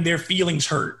having their feelings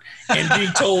hurt and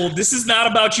being told, this is not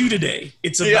about you today.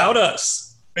 It's about us.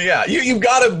 Yeah, you've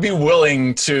got to be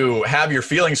willing to have your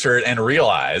feelings hurt and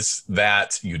realize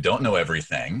that you don't know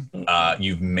everything.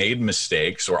 You've made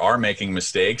mistakes or are making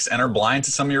mistakes and are blind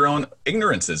to some of your own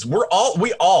ignorances.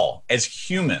 We all, as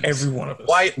humans, every one of us,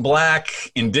 white,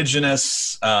 black,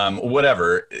 indigenous,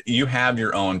 whatever, you have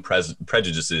your own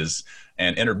prejudices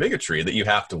and inner bigotry that you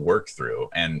have to work through.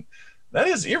 And that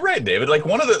is, you're right, David. Like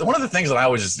one of the things that I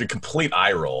was just a complete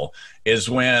eye roll is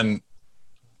when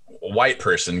white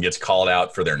person gets called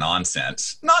out for their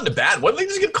nonsense, not in a bad way. They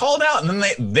just get called out, and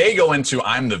then they go into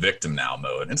 "I'm the victim now"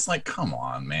 mode. It's like, come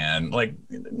on, man! Like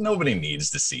nobody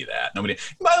needs to see that. Nobody.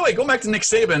 By the way, go back to Nick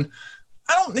Saban.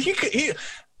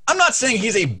 I'm not saying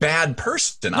he's a bad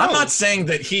person. No. I'm not saying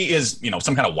that he is,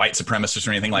 some kind of white supremacist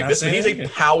or anything like this. But he's a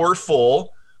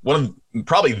powerful, one of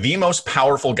probably the most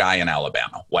powerful guy in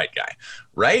Alabama, white guy,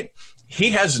 right?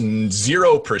 He has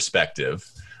zero perspective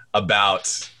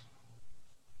about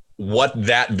what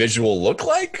that visual looked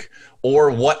like or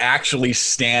what actually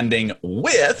standing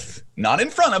with, not in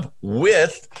front of,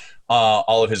 with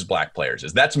all of his black players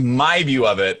is. That's my view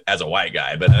of it as a white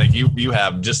guy, but I think you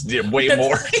have just way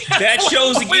more. That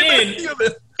shows again,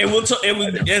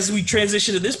 and as we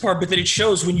transition to this part, but then it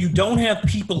shows when you don't have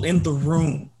people in the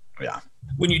room. Yeah.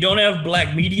 When you don't have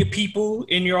black media people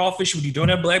in your office, when you don't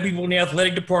have black people in the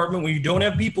athletic department, when you don't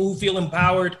have people who feel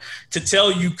empowered to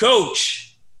tell you, coach,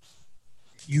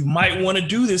 you might want to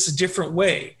do this a different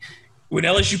way. When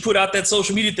LSU put out that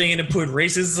social media thing and it put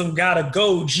racism gotta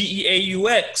go,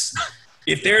 GEAUX,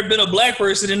 if there had been a black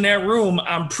person in that room,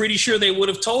 I'm pretty sure they would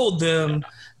have told them,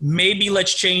 maybe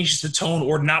let's change the tone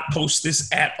or not post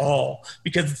this at all,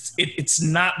 because it's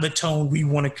not the tone we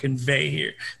want to convey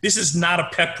here. This is not a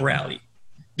pep rally.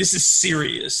 This is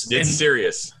serious. It's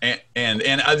serious. And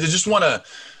I just want to,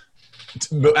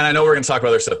 and I know we're going to talk about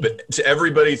other stuff, but to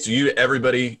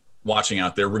everybody watching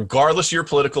out there, regardless of your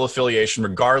political affiliation,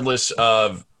 regardless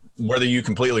of whether you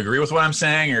completely agree with what I'm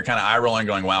saying, you're kind of eye rolling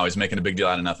going, wow, he's making a big deal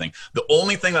out of nothing. The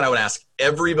only thing that I would ask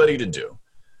everybody to do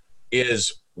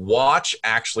is watch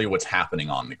actually what's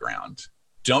happening on the ground.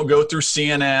 Don't go through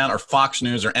CNN or Fox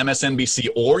News or MSNBC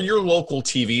or your local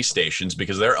TV stations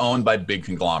because they're owned by big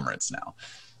conglomerates now.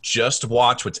 Just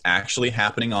watch what's actually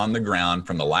happening on the ground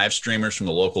from the live streamers, from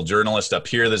the local journalists. Up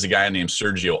here, there's a guy named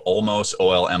Sergio Olmos,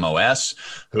 OLMOS,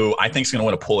 who I think is going to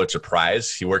win a Pulitzer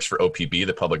Prize. He works for OPB,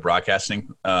 the public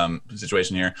broadcasting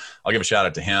situation here. I'll give a shout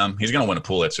out to him. He's going to win a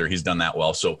Pulitzer. He's done that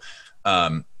well. So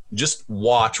just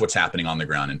watch what's happening on the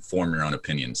ground and form your own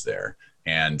opinions there.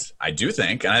 And I do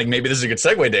think, and I think maybe this is a good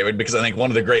segue, David, because I think one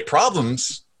of the great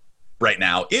problems right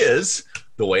now is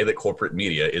the way that corporate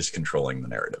media is controlling the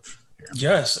narrative.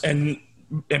 Yes, and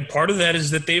part of that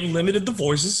is that they've limited the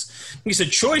voices. He said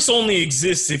choice only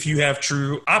exists if you have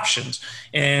true options.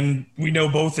 And we know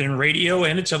both in radio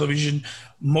and in television,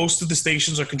 most of the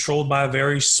stations are controlled by a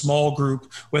very small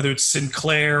group, whether it's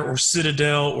Sinclair or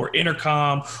Citadel or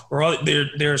Intercom, or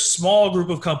they're a small group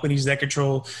of companies that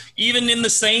control, even in the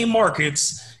same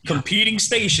markets, competing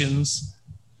stations.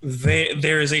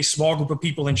 There is a small group of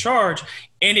people in charge,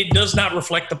 and it does not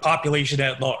reflect the population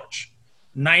at large.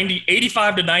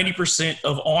 85 to 90%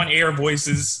 of on-air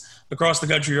voices across the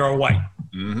country are white.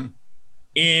 Mm-hmm.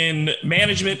 In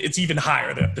management, it's even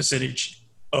higher, that percentage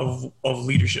of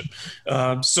leadership.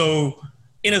 So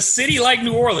in a city like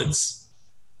New Orleans,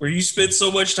 where you spend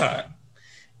so much time,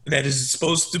 that is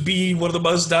supposed to be one of the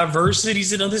most diverse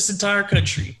cities in this entire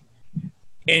country.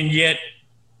 And yet,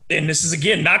 and this is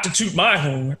again, not to toot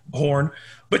my horn,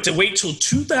 but to wait till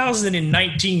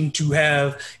 2019 to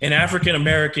have an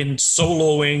African-American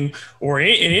soloing or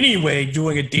in any way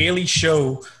doing a daily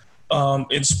show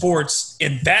in sports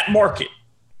in that market,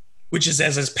 which is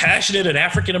as passionate an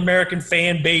African-American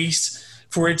fan base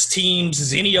for its teams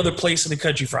as any other place in the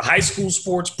country, for high school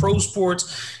sports, pro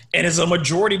sports, and as a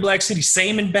majority black city.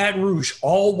 Same in Baton Rouge,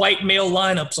 all white male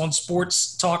lineups on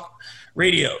sports talk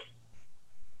radio.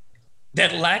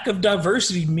 That lack of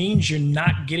diversity means you're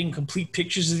not getting complete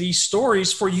pictures of these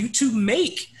stories for you to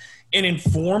make an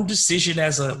informed decision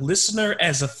as a listener,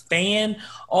 as a fan,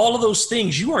 all of those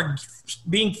things. You are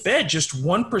being fed just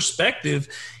one perspective,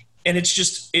 and it's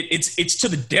just it's to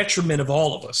the detriment of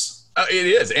all of us. It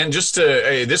is. And just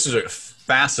this is a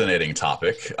fascinating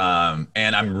topic. And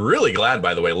I'm really glad,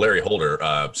 by the way, Larry Holder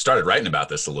started writing about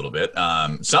this a little bit.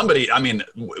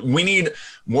 We need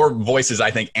more voices, I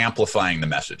think, amplifying the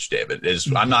message, David.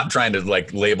 I'm not trying to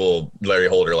label Larry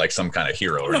Holder like some kind of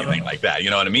hero or anything like that. You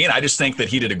know what I mean? I just think that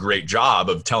he did a great job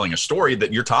of telling a story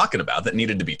that you're talking about that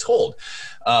needed to be told.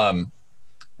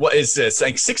 What is this?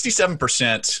 Like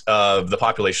 67% of the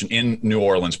population in New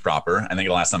Orleans proper, I think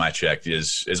the last time I checked,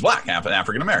 is black,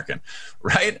 African American,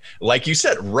 right? Like you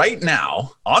said, right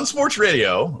now on sports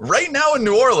radio, right now in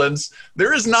New Orleans,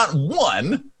 there is not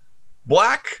one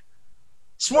black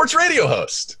sports radio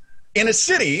host in a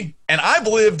city. And I've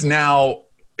lived now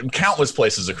in countless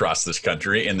places across this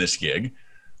country in this gig.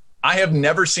 I have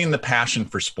never seen the passion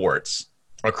for sports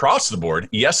across the board.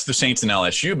 Yes, the Saints and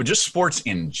LSU, but just sports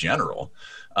in general.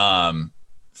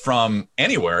 From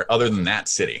anywhere other than that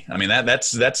city. I mean,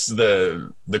 that's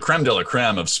the creme de la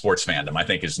creme of sports fandom, I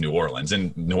think, is New Orleans.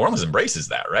 And New Orleans embraces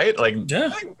that, right? Like, yeah.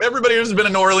 Everybody who's been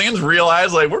in New Orleans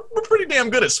realize, like, we're pretty damn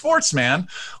good at sports, man.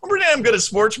 We're pretty damn good at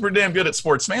sports. We're damn good at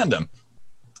sports fandom.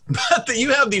 But that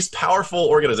you have these powerful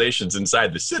organizations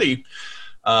inside the city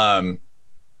that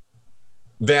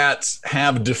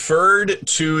have deferred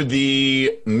to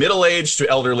the middle-aged to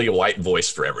elderly white voice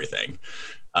for everything.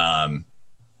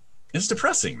 It's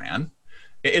depressing, man.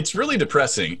 It's really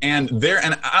depressing. And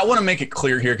I want to make it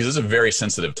clear here, because this is a very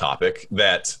sensitive topic,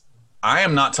 that I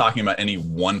am not talking about any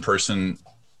one person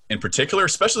in particular,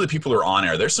 especially the people who are on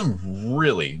air. There's some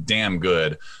really damn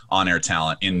good on-air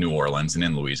talent in New Orleans and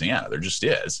in Louisiana. There just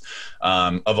is,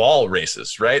 of all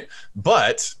races, right?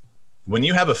 But when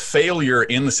you have a failure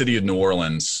in the city of New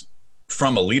Orleans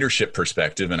from a leadership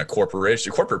perspective and a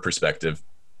corporate perspective,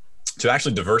 to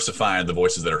actually diversify the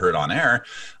voices that are heard on air,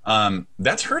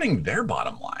 that's hurting their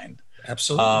bottom line.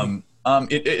 Absolutely.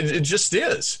 It just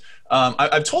is.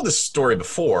 I've told this story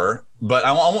before, but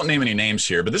I won't name any names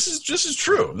here, but this is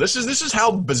true. This is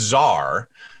how bizarre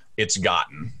it's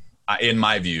gotten, in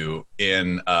my view,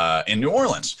 in New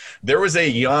Orleans. There was a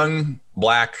young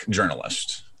black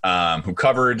journalist who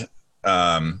covered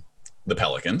the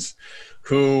Pelicans,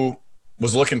 who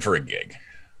was looking for a gig,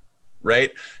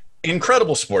 right?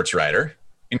 Incredible sports writer,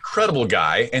 incredible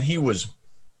guy, and he was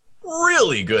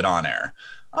really good on air.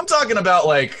 I'm talking about,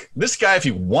 like, this guy, if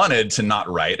he wanted to not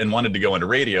write and wanted to go into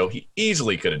radio, he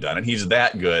easily could have done it. He's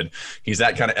that good. He's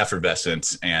that kind of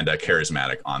effervescent and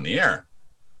charismatic on the air.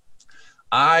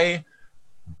 I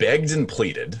begged and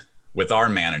pleaded with our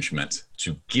management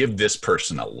to give this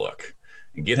person a look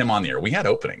and get him on the air. We had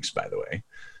openings, by the way.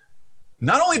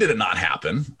 Not only did it not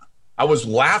happen, I was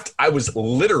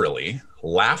literally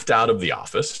laughed out of the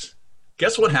office.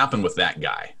 Guess what happened with that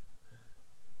guy?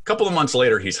 A couple of months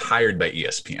later, he's hired by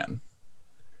ESPN.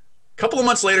 A couple of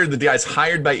months later, the guy's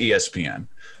hired by ESPN.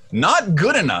 Not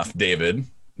good enough, David.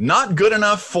 Not good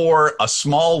enough for a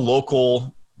small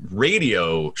local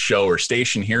radio show or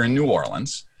station here in New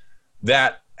Orleans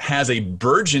that has a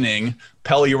burgeoning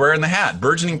you're wearing the hat,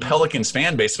 burgeoning Pelicans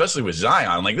fan base, especially with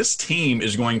Zion. Like, this team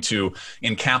is going to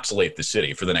encapsulate the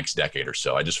city for the next decade or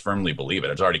so. I just firmly believe it.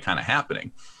 It's already kind of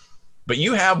happening. But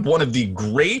you have one of the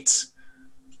great,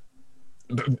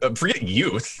 forget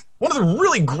youth, one of the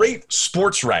really great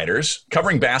sports writers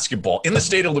covering basketball in the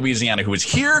state of Louisiana, who is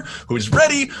here, who is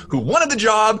ready, who wanted the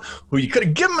job, who you could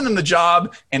have given him the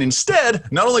job. And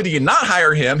instead, not only do you not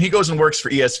hire him, he goes and works for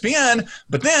ESPN,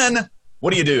 but then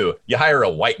what do? You hire a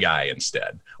white guy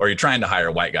instead, or you're trying to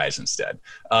hire white guys instead.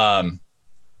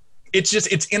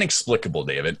 It's inexplicable,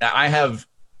 David. I've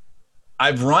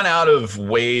run out of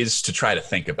ways to try to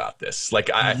think about this. Like,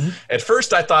 at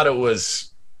first I thought it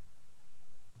was,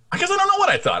 I guess I don't know what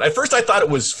I thought. At first I thought it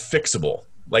was fixable,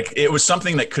 Like it was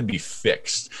something that could be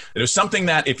fixed. It was something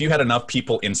that if you had enough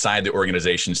people inside the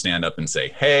organization stand up and say,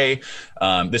 hey,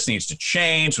 this needs to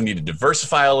change, we need to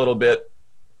diversify a little bit,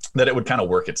 that it would kind of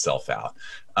work itself out.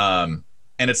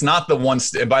 And it's not the one,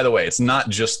 by the way, it's not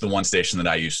just the one station that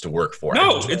I used to work for.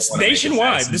 No, it's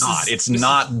nationwide.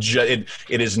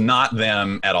 It is not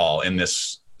them at all in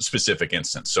this specific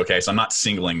instance. Okay. So I'm not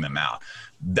singling them out.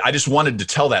 I just wanted to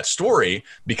tell that story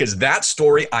because that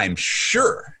story, I'm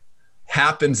sure,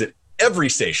 happens at every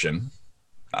station,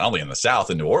 not only in the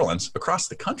South in New Orleans, across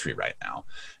the country right now.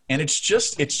 And it's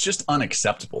just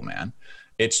unacceptable, man.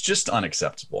 It's just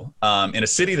unacceptable. In a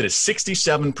city that is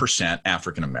 67%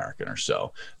 African-American or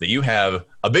so, that you have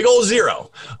a big old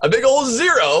zero,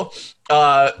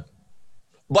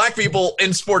 black people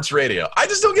in sports radio. I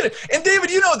just don't get it. And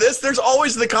David, you know this, there's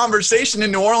always the conversation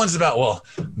in New Orleans about, well,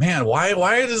 man, why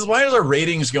is our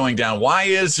ratings going down? Why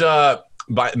is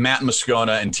by Matt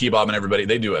Moscona and T-Bob and everybody,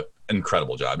 they do an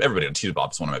incredible job. Everybody on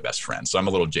T-Bob is one of my best friends, so I'm a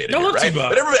little jaded here, right?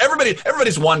 But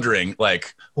everybody's wondering,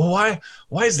 like, well,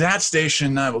 why is that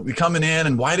station coming in,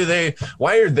 and why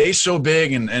are they so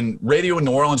big? And radio in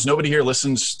New Orleans, nobody here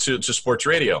listens to sports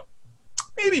radio.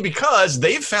 Maybe because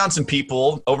they've found some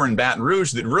people over in Baton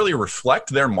Rouge that really reflect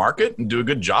their market and do a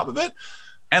good job of it,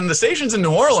 and the stations in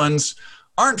New Orleans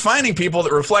aren't finding people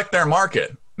that reflect their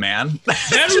market. Man,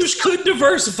 Baton Rouge could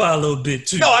diversify a little bit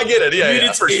too. No, I get it. Yeah,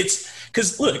 it's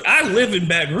because look, I live in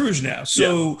Baton Rouge now,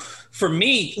 so for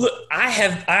me, look,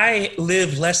 I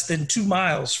live less than 2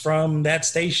 miles from that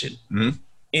station,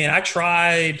 and I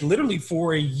tried literally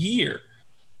for a year,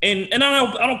 and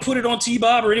I don't put it on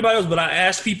T-Bob or anybody else, but I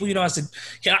asked people, I said,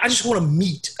 I just want to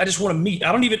meet.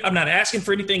 I'm not asking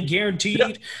for anything guaranteed.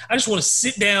 Yeah. I just want to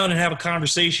sit down and have a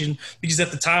conversation because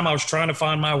at the time I was trying to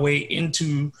find my way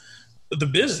into the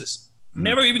business.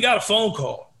 Never even got a phone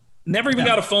call.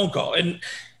 And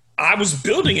I was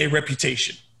building a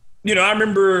reputation. I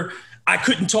remember I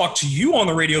couldn't talk to you on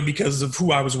the radio because of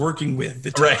who I was working with at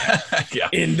the time. Right. Yeah.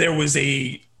 And there was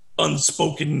a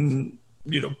unspoken,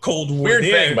 Cold War weird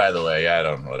there. Thing, by the way. Yeah, I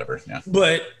don't know, whatever. Yeah.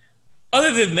 But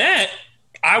other than that,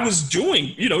 I was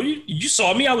doing, you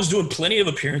saw me, I was doing plenty of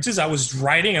appearances. I was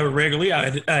writing regularly.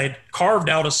 I had carved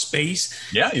out a space.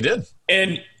 Yeah, you did.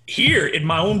 And here in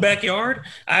my own backyard,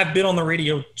 I've been on the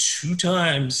radio 2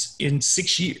 times in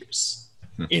 6 years.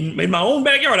 In my own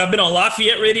backyard, I've been on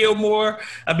Lafayette radio more.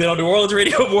 I've been on New Orleans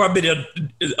radio more. I've been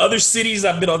in other cities.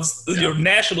 I've been on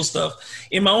national stuff.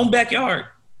 In my own backyard,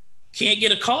 can't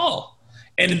get a call.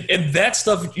 And that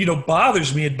stuff,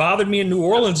 bothers me. It bothered me in New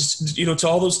Orleans, to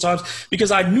all those times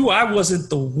because I knew I wasn't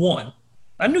the one.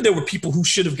 I knew there were people who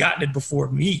should have gotten it before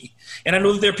me. And I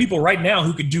know that there are people right now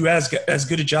who could do as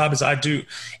good a job as I do.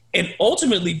 And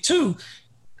ultimately, too,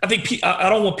 I think I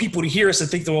don't want people to hear us and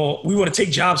think that, well, we want to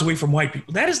take jobs away from white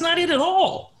people. That is not it at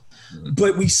all.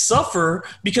 But we suffer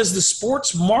because the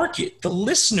sports market, the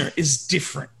listener is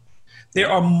different.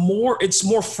 It's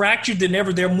more fractured than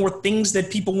ever. There are more things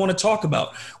that people want to talk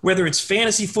about, whether it's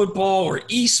fantasy football or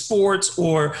esports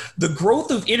or the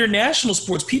growth of international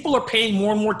sports. People are paying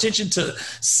more and more attention to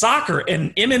soccer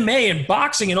and MMA and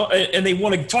boxing, and they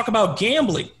want to talk about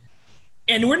gambling.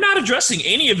 And we're not addressing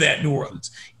any of that in New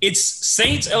Orleans. It's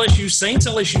Saints, LSU, Saints,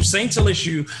 LSU, Saints,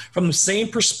 LSU from the same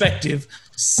perspective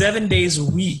 7 days a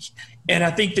week. And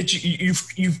I think that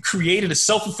you've created a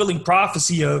self-fulfilling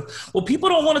prophecy of, well, people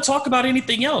don't want to talk about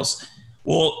anything else.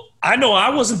 Well, I know I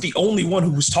wasn't the only one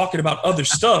who was talking about other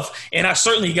stuff. And I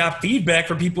certainly got feedback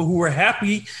from people who were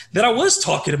happy that I was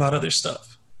talking about other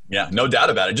stuff. Yeah, no doubt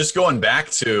about it. Just going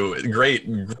back to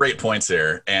great points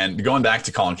there and going back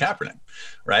to Colin Kaepernick,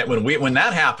 right? When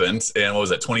that happened, and what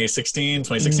was that, 2016,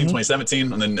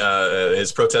 2017, and then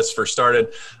his protests first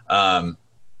started,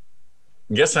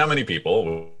 guess how many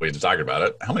people, we were talking about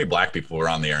it, how many black people were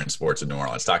on the air in sports in New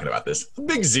Orleans talking about this? A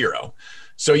big zero.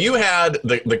 So you had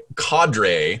the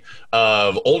cadre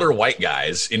of older white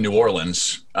guys in New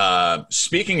Orleans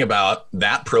speaking about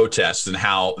that protest and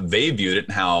how they viewed it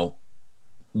and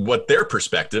what their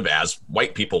perspective as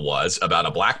white people was about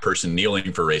a black person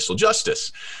kneeling for racial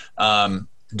justice. Don't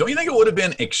you think it would have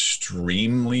been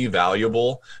extremely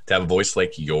valuable to have a voice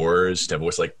like yours, to have a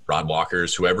voice like Rod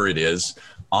Walker's, whoever it is,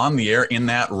 on the air in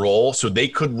that role so they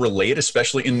could relate,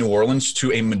 especially in New Orleans,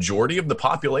 to a majority of the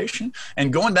population?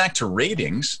 And going back to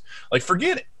ratings, like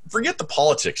forget the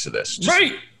politics of this.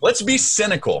 Right. Let's be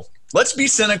cynical. Let's be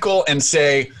cynical and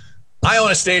say, I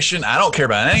own a station. I don't care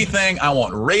about anything. I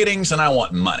want ratings and I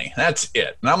want money. That's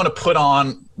it. And I'm going to put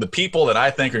on the people that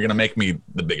I think are going to make me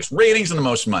the biggest ratings and the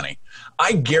most money.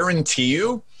 I guarantee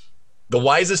you the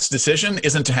wisest decision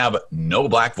isn't to have no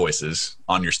black voices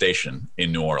on your station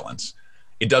in New Orleans.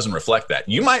 it doesn't reflect that.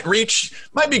 You might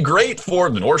be great for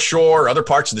the North Shore or other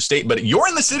parts of the state, but you're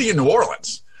in the city of New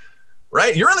Orleans,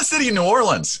 right? You're in the city of New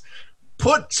Orleans.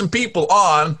 Put some people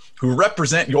on who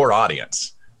represent your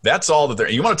audience. That's all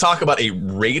that you want to talk about, a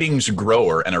ratings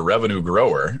grower and a revenue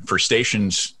grower for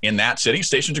stations in that city,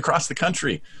 stations across the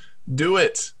country. Do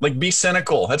it. Like, be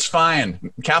cynical. That's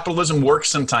fine. Capitalism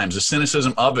works sometimes. The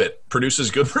cynicism of it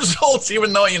produces good results,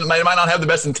 even though you might not have the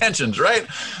best intentions, right?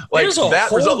 Like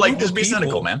that result, like, just be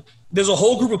cynical, man. There's a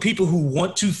whole group of people who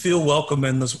want to feel welcome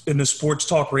in the sports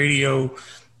talk radio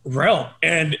realm.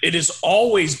 And it has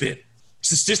always been,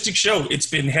 statistics show, it's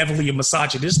been heavily a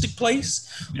misogynistic place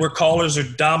where callers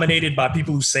are dominated by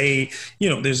people who say,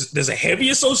 there's a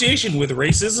heavy association with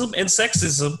racism and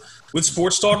sexism with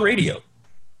sports talk radio.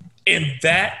 And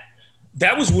that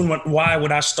was why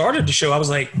when I started the show, I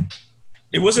was like,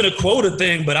 it wasn't a quota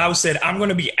thing, but I said, I'm going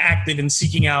to be active in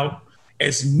seeking out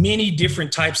as many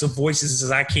different types of voices as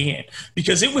I can,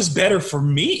 because it was better for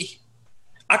me.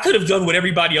 I could have done what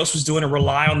everybody else was doing and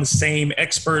rely on the same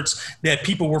experts that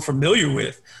people were familiar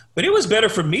with. But it was better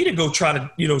for me to go try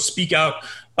to, speak out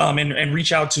and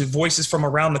reach out to voices from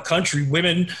around the country,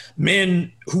 women,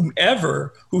 men,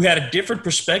 whomever, who had a different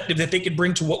perspective that they could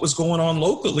bring to what was going on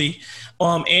locally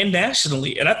and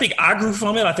nationally. And I think I grew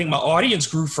from it. I think my audience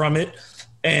grew from it.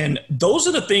 And those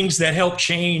are the things that help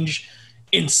change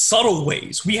in subtle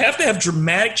ways. We have to have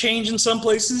dramatic change in some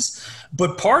places,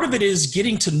 but part of it is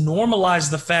getting to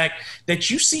normalize the fact that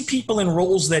you see people in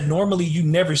roles that normally you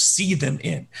never see them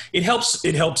in. It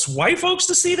helps white folks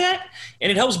to see that, and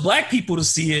it helps Black people to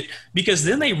see it, because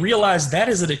then they realize that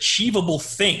is an achievable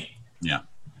thing. Yeah.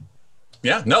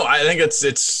 No, I think it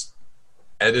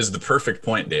is the perfect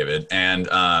point, David. And,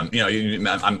 I'm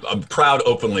a proud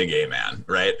openly gay man,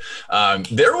 right?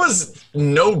 There was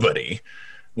nobody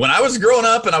when I was growing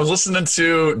up and I was listening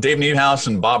to Dave Niehaus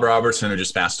and Bob Robertson, who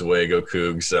just passed away, go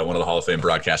Cougs, one of the Hall of Fame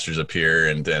broadcasters up here,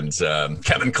 and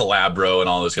Kevin Calabro and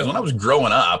all those guys. When I was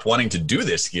growing up wanting to do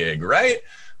this gig, right,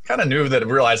 kind of knew that,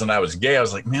 realizing I was gay, I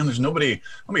was like, man, there's nobody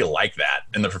like that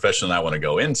in the profession that I want to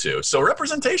go into. So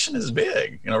representation is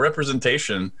big.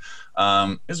 Representation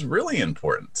is really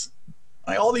important.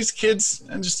 Like, all these kids,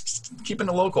 and just keeping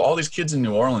it local, all these kids in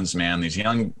New Orleans, man, these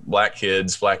young Black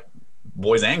kids, Black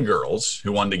boys and girls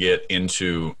who wanted to get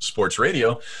into sports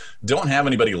radio, don't have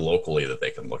anybody locally that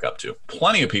they can look up to.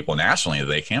 Plenty of people nationally that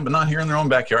they can, but not here in their own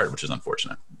backyard, which is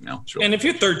unfortunate. And if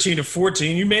you're 13 or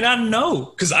 14, you may not know,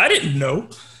 because I didn't know.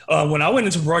 When I went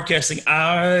into broadcasting,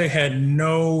 I had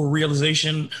no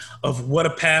realization of what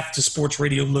a path to sports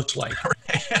radio looked like.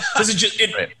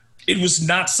 It was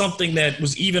not something that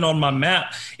was even on my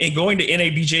map. And going to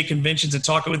NABJ conventions and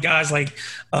talking with guys like,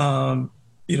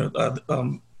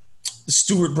 the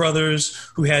Stewart brothers,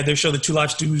 who had their show, the Two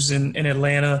Live Stews in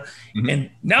Atlanta. Mm-hmm. And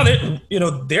now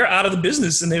they're out of the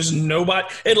business, and there's nobody.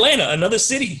 Atlanta, another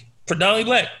city, predominantly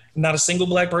Black, not a single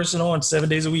Black person on 7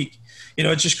 days a week.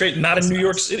 It's just great. Not in New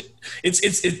York City.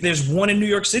 There's one in New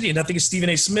York City, and I think it's Stephen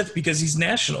A. Smith, because he's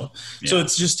national. Yeah. So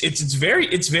it's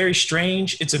very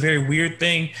strange. It's a very weird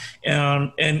thing.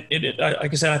 And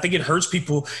like I said, I think it hurts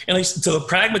people, at least to the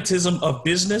pragmatism of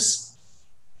business.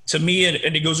 To me,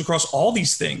 and it goes across all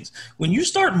these things. When you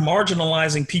start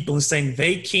marginalizing people and saying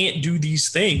they can't do these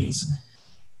things,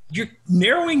 you're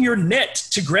narrowing your net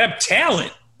to grab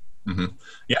talent. Mm-hmm.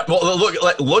 Yeah. Well,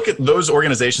 look at those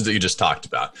organizations that you just talked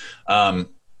about.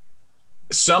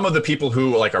 Some of the people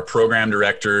who are program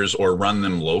directors or run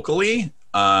them locally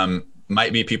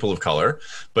might be people of color,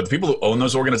 but the people who own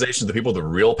those organizations, the people with the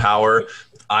real power,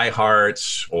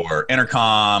 iHeart or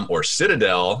Intercom or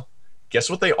Citadel, guess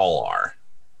what they all are?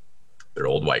 They're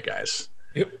old white guys.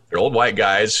 Yep. They're old white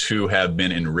guys who have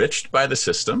been enriched by the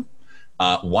system,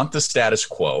 want the status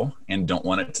quo, and don't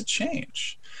want it to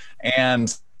change.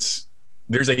 And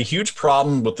there's a huge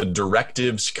problem with the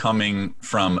directives coming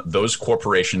from those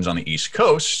corporations on the East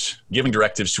Coast, giving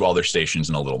directives to all their stations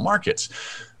in the little markets.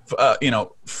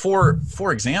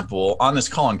 For example, on this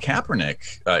Colin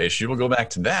Kaepernick issue, we'll go back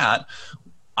to that.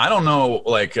 I don't know,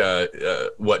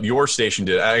 what your station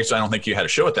did. Actually, I don't think you had a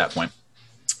show at that point.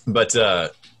 But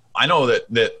I know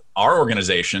that our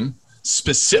organization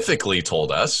specifically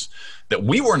told us that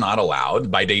we were not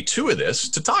allowed by day 2 of this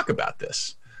to talk about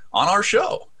this on our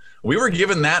show. We were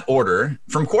given that order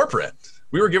from corporate.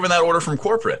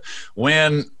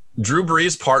 When Drew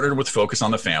Brees partnered with Focus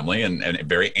on the Family and a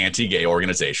very anti-gay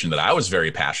organization that I was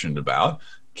very passionate about,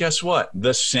 guess what?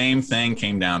 The same thing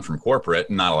came down from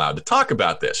corporate, not allowed to talk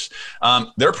about this.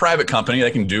 They're a private company. They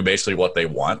can do basically what they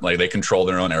want. They control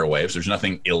their own airwaves. There's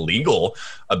nothing illegal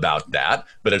about that,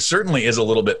 but it certainly is a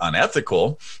little bit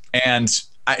unethical. And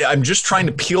I'm just trying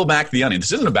to peel back the onion.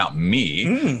 This isn't about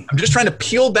me. I'm just trying to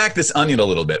peel back this onion a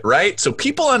little bit, right? So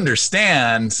people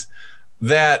understand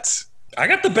that. I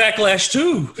got the backlash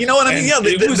too. You know what I mean? Yeah,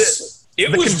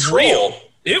 it was real.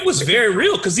 It was very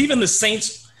real because even the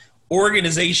Saints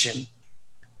organization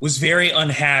was very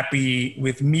unhappy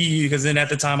with me because then at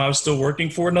the time I was still working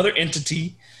for another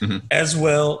entity as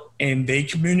well. And they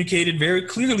communicated very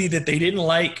clearly that they didn't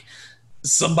like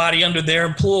somebody under their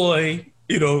employ,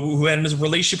 you know, who had a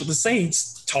relationship with the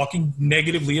Saints talking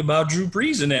negatively about Drew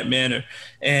Brees in that manner.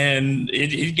 And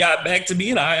it got back to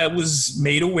me and I was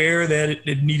made aware that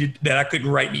it needed, that I couldn't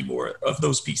write any more of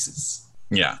those pieces.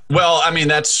 Yeah. Well, I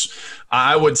mean,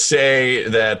 I would say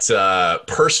that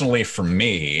personally for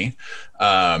me,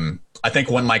 I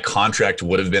think when my contract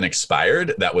would have been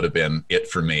expired, that would have been it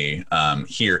for me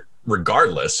here,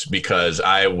 regardless, because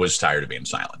I was tired of being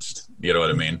silenced. You know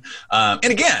what I mean? And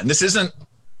again, this isn't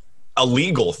a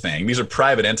legal thing. These are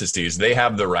private entities. They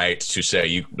have the right to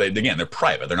say, again, they're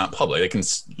private. They're not public. They can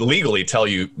legally tell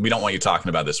you, we don't want you talking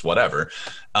about this, whatever.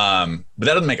 But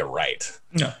that doesn't make it right.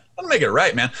 No. Doesn't make it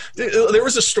right, man. There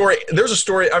was a story.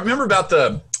 I remember about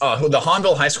the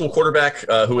Hahnville High School quarterback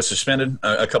who was suspended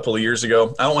a couple of years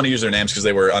ago. I don't want to use their names because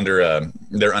they were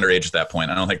they're underage at that point.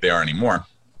 I don't think they are anymore.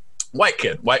 White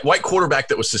kid, white quarterback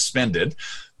that was suspended.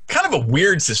 Kind of a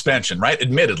weird suspension, right?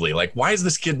 Admittedly, like, why is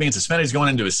this kid being suspended? He's going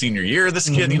into his senior year. This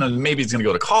kid, you know, maybe he's going to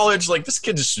go to college. Like, this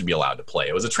kid just should be allowed to play.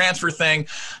 It was a transfer thing.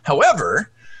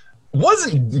 However,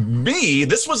 wasn't me.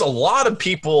 This was a lot of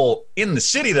people in the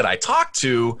city that I talked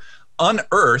to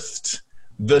unearthed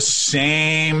the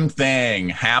same thing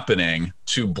happening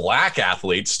to black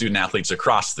athletes, student athletes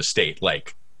across the state,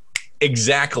 like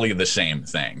exactly the same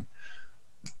thing.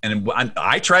 And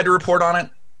I tried to report on it.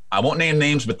 I won't name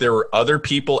names, but there were other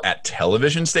people at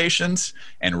television stations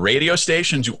and radio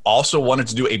stations who also wanted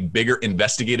to do a bigger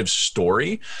investigative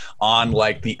story on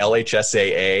like the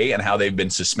LHSAA and how they've been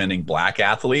suspending black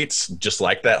athletes, just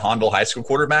like that Hahnville High School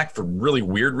quarterback, for really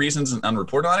weird reasons and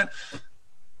unreported on it.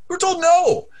 We were told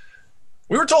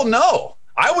no.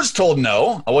 I was told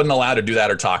no. I wasn't allowed to do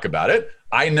that or talk about it.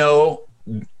 I know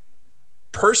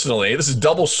personally, this is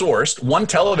double sourced, one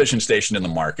television station in the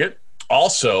market.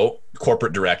 Also,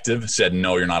 corporate directive said,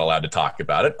 no, you're not allowed to talk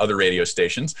about it. Other radio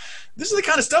stations. This is the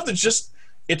kind of stuff that's just,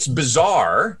 it's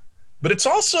bizarre, but it's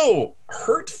also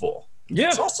hurtful. Yeah.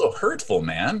 It's also hurtful,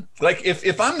 man. Like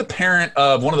if I'm the parent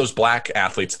of one of those black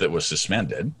athletes that was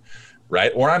suspended,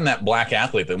 right? Or I'm that black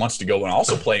athlete that wants to go and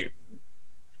also play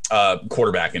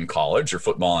quarterback in college or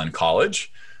football in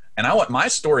college, and I want my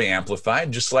story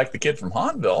amplified, just like the kid from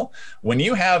Hahnville. When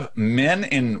you have men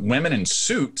and women in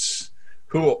suits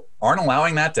who aren't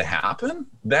allowing that to happen,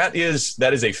 that is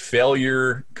a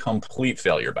failure, complete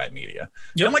failure by media.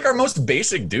 Yep. And like our most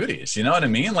basic duties, you know what I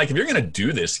mean? Like if you're going to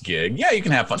do this gig, yeah, you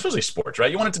can have fun, especially sports,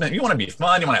 right? You want to be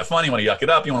fun, you want to have fun, you want to yuck it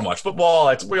up, you want to watch football.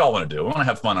 That's what we all want to do. We want to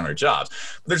have fun on our jobs.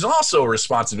 But there's also a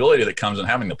responsibility that comes in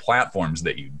having the platforms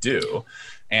that you do.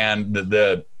 And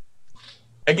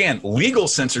again, legal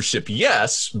censorship,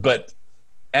 yes, but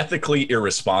ethically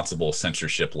irresponsible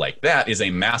censorship like that is a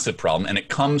massive problem, and it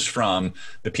comes from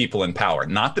the people in power,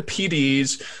 not the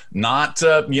PDs, not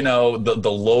the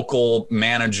local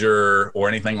manager or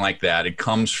anything like that. It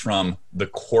comes from the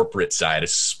corporate side,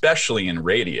 especially in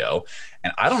radio.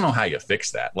 And I don't know how you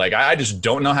fix that. Like I just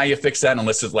don't know how you fix that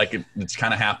unless it's like it's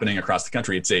kind of happening across the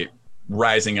country. It's a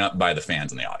rising up by the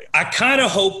fans in the audience. I kind of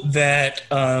hope that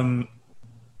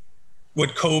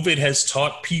what COVID has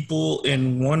taught people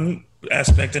in one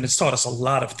aspect, and it's taught us a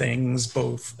lot of things,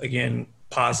 both again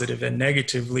positive and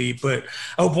negatively, but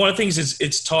I hope one of the things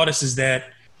it's taught us is that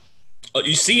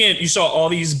you saw all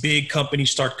these big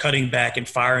companies start cutting back and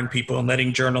firing people and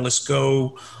letting journalists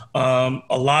go. A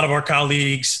lot of our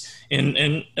colleagues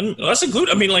and us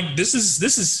included, I mean, like this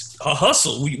is a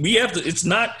hustle. We have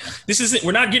to.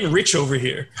 We're not getting rich over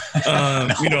here.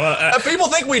 No. People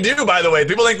think we do. By the way,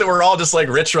 people think that we're all just like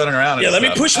rich running around. Yeah, let me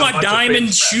push my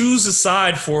diamond shoes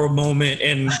aside for a moment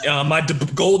and my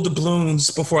gold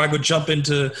doubloons before I go jump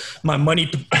into my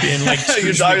money bin like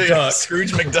Scrooge McDuck.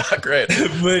 Scrooge McDuck, right?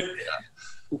 But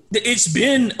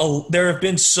there have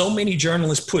been so many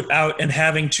journalists put out and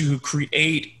having to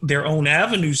create their own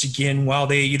avenues again while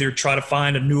they either try to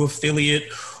find a new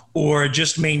affiliate or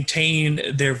just maintain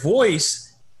their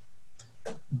voice.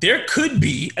 There could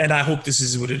be, and I hope this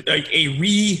is what a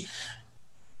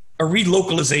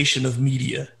relocalization of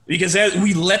media, because as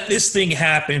we let this thing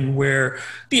happen where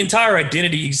the entire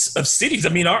identities of cities, I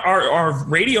mean, our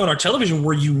radio and our television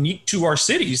were unique to our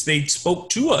cities. They spoke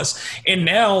to us. And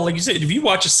now, like you said, if you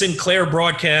watch a Sinclair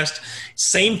broadcast,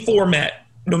 same format,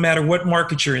 no matter what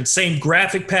market you're in. Same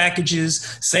graphic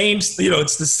packages, same,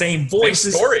 it's the same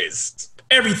voices. Same stories.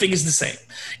 Everything is the same.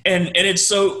 And it's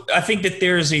so, I think that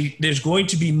there's going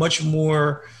to be much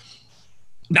more,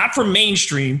 not for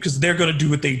mainstream, because they're going to do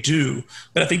what they do,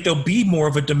 but I think there'll be more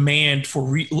of a demand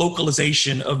for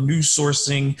localization of news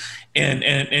sourcing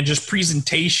and just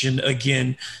presentation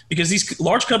again, because these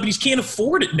large companies can't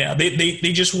afford it now.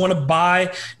 They just want to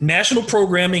buy national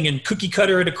programming and cookie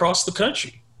cutter it across the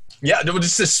country. Yeah,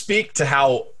 just to speak to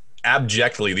how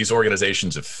abjectly these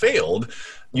organizations have failed,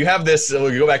 you have this,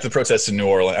 we go back to the protests in New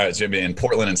Orleans, in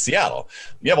Portland and Seattle.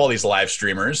 You have all these live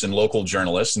streamers and local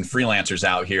journalists and freelancers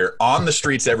out here on the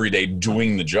streets every day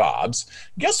doing the jobs.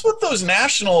 Guess what those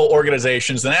national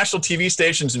organizations, the national TV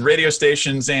stations and radio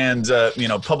stations and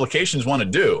publications want to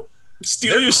do?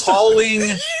 Steal your stuff.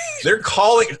 They're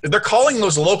calling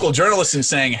those local journalists and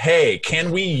saying, hey, can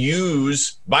we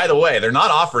use, by the way, they're not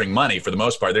offering money for the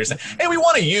most part. They're saying, hey, we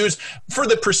want to use, for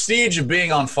the prestige of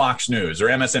being on Fox News or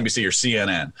MSNBC or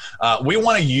CNN, we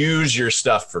want to use your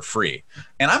stuff for free.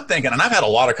 And I'm thinking, and I've had a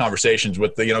lot of conversations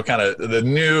with the, kind of the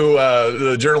new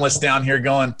the journalists down here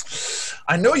going,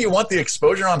 I know you want the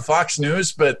exposure on Fox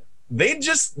News, but they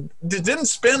just didn't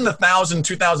spend the $1,000,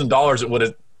 $2,000 it would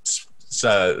have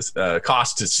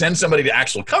cost to send somebody to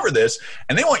actually cover this,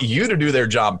 and they want you to do their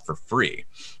job for free,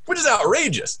 which is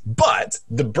outrageous. But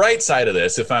the bright side of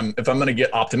this, if I'm going to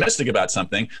get optimistic about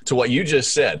something, to what you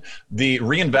just said, the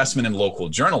reinvestment in local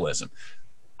journalism,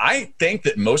 I think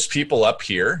that most people up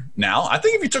here now, I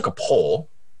think if you took a poll,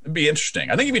 it'd be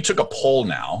interesting. I think if you took a poll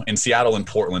now in Seattle and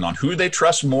Portland on who they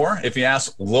trust more, if you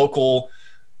ask local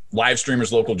live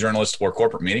streamers, local journalists, or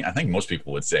corporate media, I think most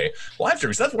people would say live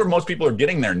streamers. That's where most people are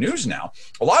getting their news now.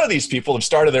 A lot of these people have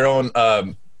started their own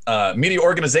media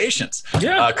organizations.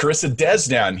 Yeah. Carissa Des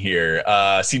down here,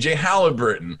 CJ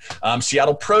Halliburton,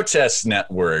 Seattle Protest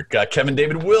Network, Kevin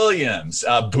David Williams,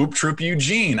 Boop Troop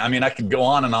Eugene. I mean, I could go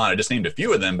on and on. I just named a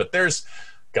few of them, but there's,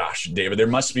 gosh, David, there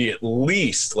must be at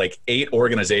least like 8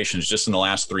 organizations just in the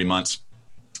last 3 months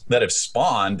that have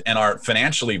spawned and are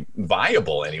financially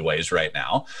viable anyways right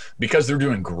now because they're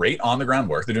doing great on the ground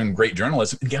work. They're doing great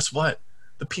journalism. And guess what?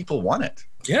 The people want it.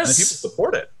 Yes. And the people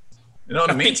support it. You know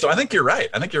what I mean? So I think you're right.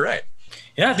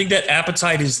 Yeah, I think that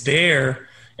appetite is there,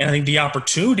 and I think the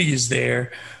opportunity is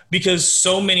there because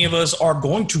so many of us are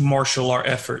going to marshal our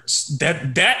efforts.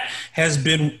 That has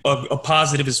been a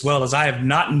positive as well, as I have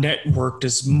not networked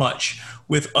as much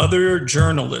with other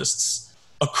journalists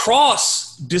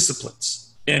across disciplines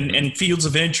and fields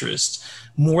of interest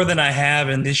more than I have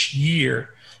in this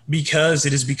year, because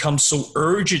it has become so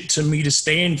urgent to me to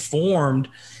stay informed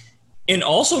and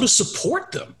also to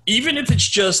support them, even if it's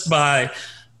just by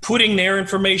putting their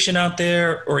information out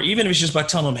there, or even if it's just by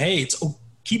telling them, hey,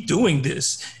 keep doing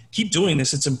this.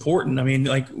 It's important. I mean,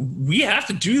 like, we have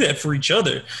to do that for each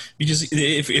other, because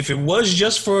if it was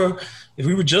just if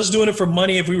we were just doing it for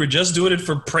money, if we were just doing it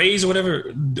for praise or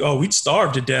whatever, we'd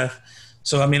starve to death.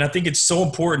 So, I mean, I think it's so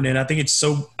important, and I think it's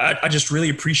I just really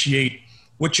appreciate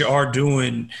what you are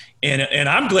doing. And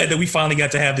I'm glad that we finally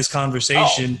got to have this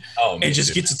conversation and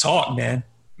just get to talk, man.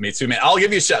 Me too, man. I'll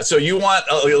give you a shot. So you want,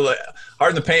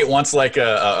 Hard in the Paint wants like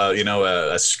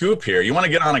a scoop here. You want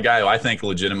to get on a guy who I think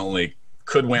legitimately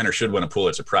could win or should win a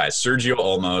Pulitzer Prize. Sergio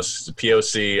Olmos, the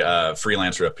POC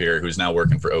freelancer up here who's now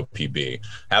working for OPB.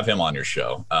 Have him on your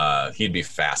show. He'd be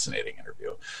fascinating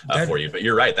interview for you. But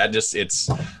you're right.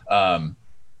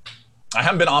 I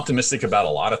haven't been optimistic about a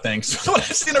lot of things what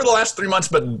I've seen over the last 3 months,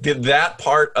 but that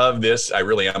part of this, I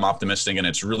really am optimistic, and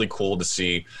it's really cool to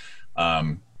see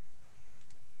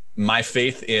my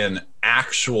faith in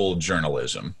actual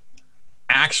journalism,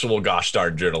 actual gosh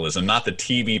darn journalism, not the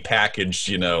TV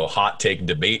packaged, hot take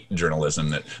debate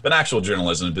journalism, but actual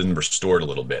journalism has been restored a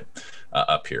little bit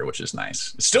up here, which is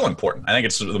nice. It's still important. I think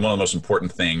it's one of the most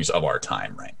important things of our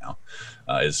time right now,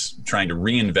 is trying to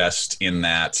reinvest in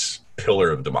that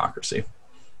pillar of democracy.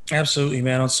 Absolutely,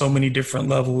 man, on so many different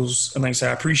levels. And like I said,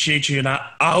 I appreciate you, and I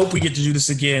hope we get to do this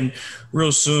again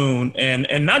real soon,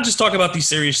 and not just talk about these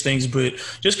serious things, but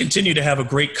just continue to have a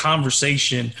great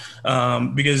conversation,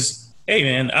 because, hey,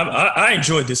 man, I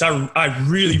enjoyed this. I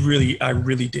really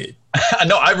did.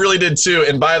 No, I really did too.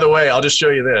 And by the way, I'll just show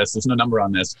you this. There's no number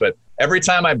on this, but every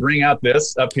time I bring out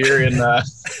this up here in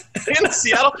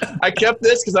Seattle, I kept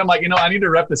this because I'm like, I need to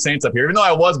rep the Saints up here. Even though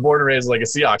I was born and raised like a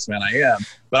Seahawks fan, I am.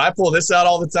 But I pull this out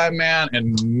all the time, man.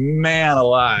 And man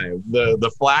alive,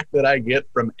 the flack that I get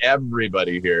from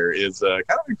everybody here is kind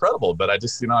of incredible. But I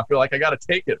just, I feel like I got to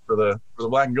take it for the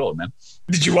black and gold, man.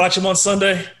 Did you watch him on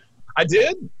Sunday?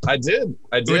 I did.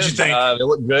 What'd you think? They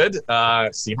look good.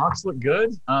 Seahawks look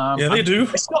good. Yeah, they do.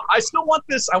 I still want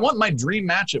this. I want my dream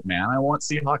matchup, man. I want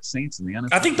Seahawks Saints in the NFC.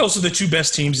 I think those are the two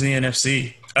best teams in the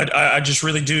NFC. I just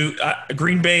really do.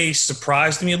 Green Bay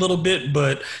surprised me a little bit,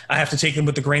 but I have to take them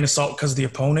with a grain of salt because of the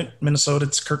opponent, Minnesota.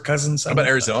 It's Kirk Cousins. How about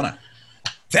Arizona?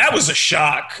 That was a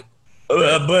shock,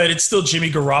 but it's still Jimmy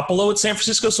Garoppolo at San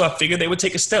Francisco, so I figured they would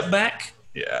take a step back.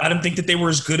 Yeah. I didn't think that they were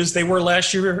as good as they were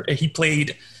last year. He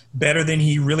played better than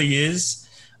he really is.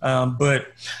 But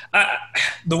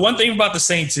the one thing about the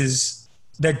Saints is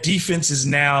that defense is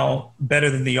now better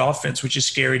than the offense, which is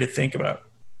scary to think about.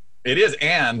 It is,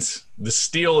 and the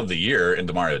steal of the year in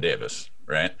DeMario Davis,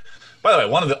 right? By the way,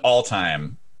 one of the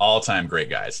all-time great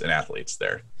guys and athletes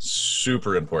there.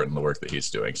 Super important, the work that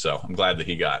he's doing. So I'm glad that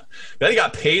he got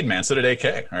paid, man. So did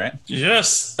AK, all right?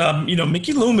 Yes.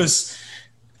 Mickey Loomis,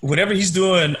 whatever he's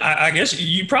doing, I guess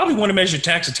you probably want him as your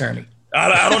tax attorney.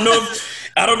 I don't know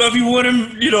if you want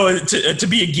him, to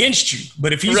be against you.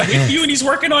 But if he's with you and he's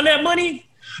working on that money,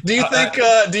 do you think?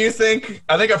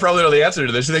 I think I probably know the answer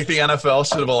to this. Do you think the NFL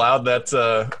should have allowed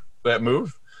that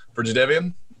move for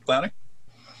Jadeveon Clowney?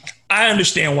 I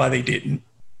understand why they didn't,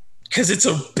 because that's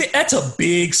a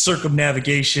big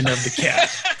circumnavigation of the cap.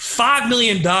 $5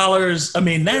 million. I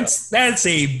mean, that's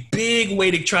a big way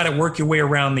to try to work your way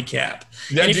around the cap.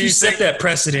 Yeah, and if you set that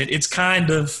precedent, it's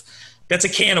that's a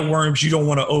can of worms you don't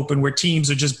want to open, where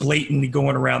teams are just blatantly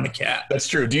going around the cap. That's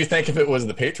true. Do you think if it was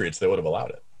the Patriots, they would have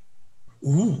allowed it?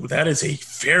 Ooh, that is a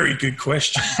very good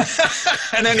question.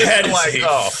 And then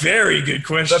very good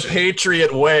question. The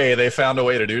Patriot way, they found a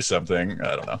way to do something.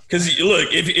 I don't know. Because look,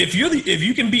 if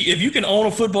you can own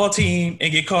a football team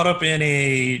and get caught up in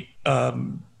a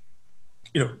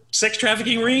sex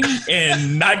trafficking ring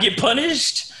and not get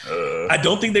punished, I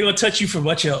don't think they're going to touch you for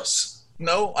much else.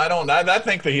 No, I don't. I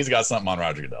think that he's got something on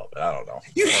Roger Goodell, but I don't know.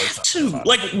 You have to.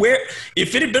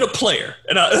 If it had been a player,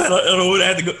 and I don't know where I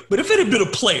had to go, but if it had been a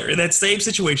player in that same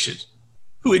situation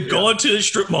who had gone to the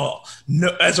strip mall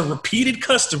as a repeated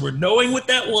customer, knowing what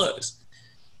that was,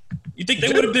 you think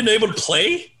they would have been able to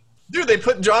play? Dude, they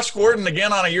put Josh Gordon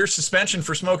again on a year's suspension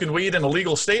for smoking weed in a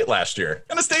legal state last year.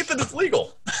 In a state that is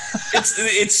legal.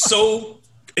 It's so,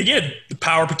 again, the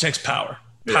power protects power.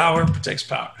 Power protects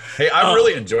power. Hey, I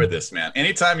really enjoyed this, man.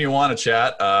 Anytime you want to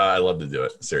chat, I love to do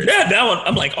it. Seriously. Yeah, that one.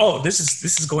 I'm like, this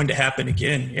is going to happen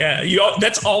again. Yeah,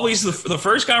 that's always the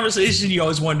first conversation. You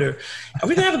always wonder, are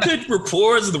we gonna have a good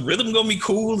rapport? Is the rhythm gonna be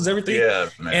cool? Is everything? Yeah,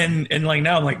 man. And like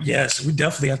now, I'm like, yes, we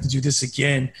definitely have to do this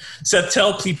again. Seth,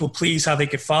 tell people please how they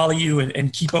can follow you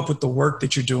and keep up with the work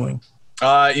that you're doing.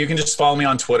 You can just follow me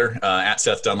on Twitter at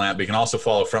Seth Dunlap. You can also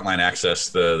follow Frontline Access,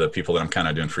 the people that I'm kind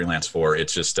of doing freelance for.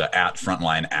 It's just at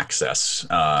Frontline Access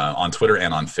on Twitter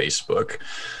and on Facebook.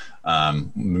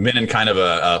 Been in kind of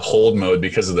a hold mode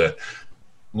because of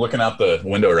looking out the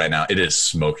window right now. It is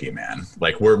smoky, man.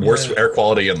 Like we're worst air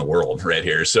quality in the world right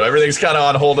here. So everything's kind of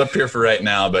on hold up here for right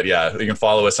now. But yeah, you can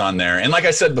follow us on there. And like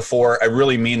I said before, I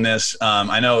really mean this.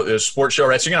 I know there's a sports show,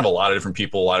 right? So you're gonna have a lot of different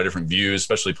people, a lot of different views,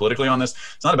 especially politically on this.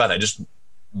 It's not about that. Just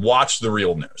watch the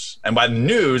real news. And by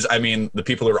news, I mean the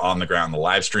people who are on the ground, the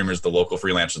live streamers, the local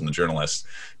freelancers, and the journalists,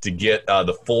 to get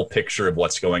the full picture of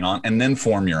what's going on and then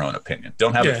form your own opinion.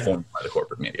 Don't have it formed by the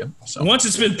corporate media. So once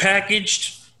it's been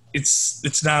packaged, it's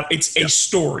a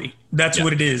story. That's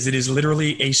what it is. It is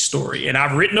literally a story. And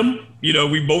I've written them.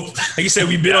 We both, like you said,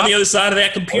 we've been on the other side of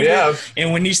that computer.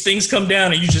 And when these things come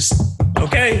down and you just,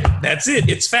 okay, that's it.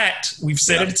 It's fact. We've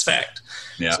said it. It's fact.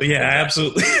 Yeah. So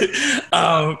absolutely.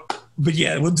 But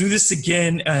yeah, we'll do this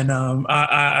again. And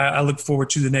I look forward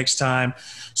to the next time.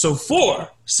 So for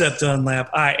Seth Dunlap,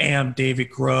 I am David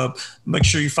Grubb. Make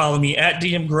sure you follow me at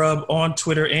DM Grubb on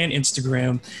Twitter and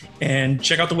Instagram. And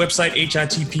check out the website,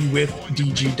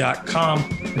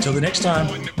 hitpwithdg.com. Until the next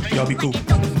time, y'all be cool.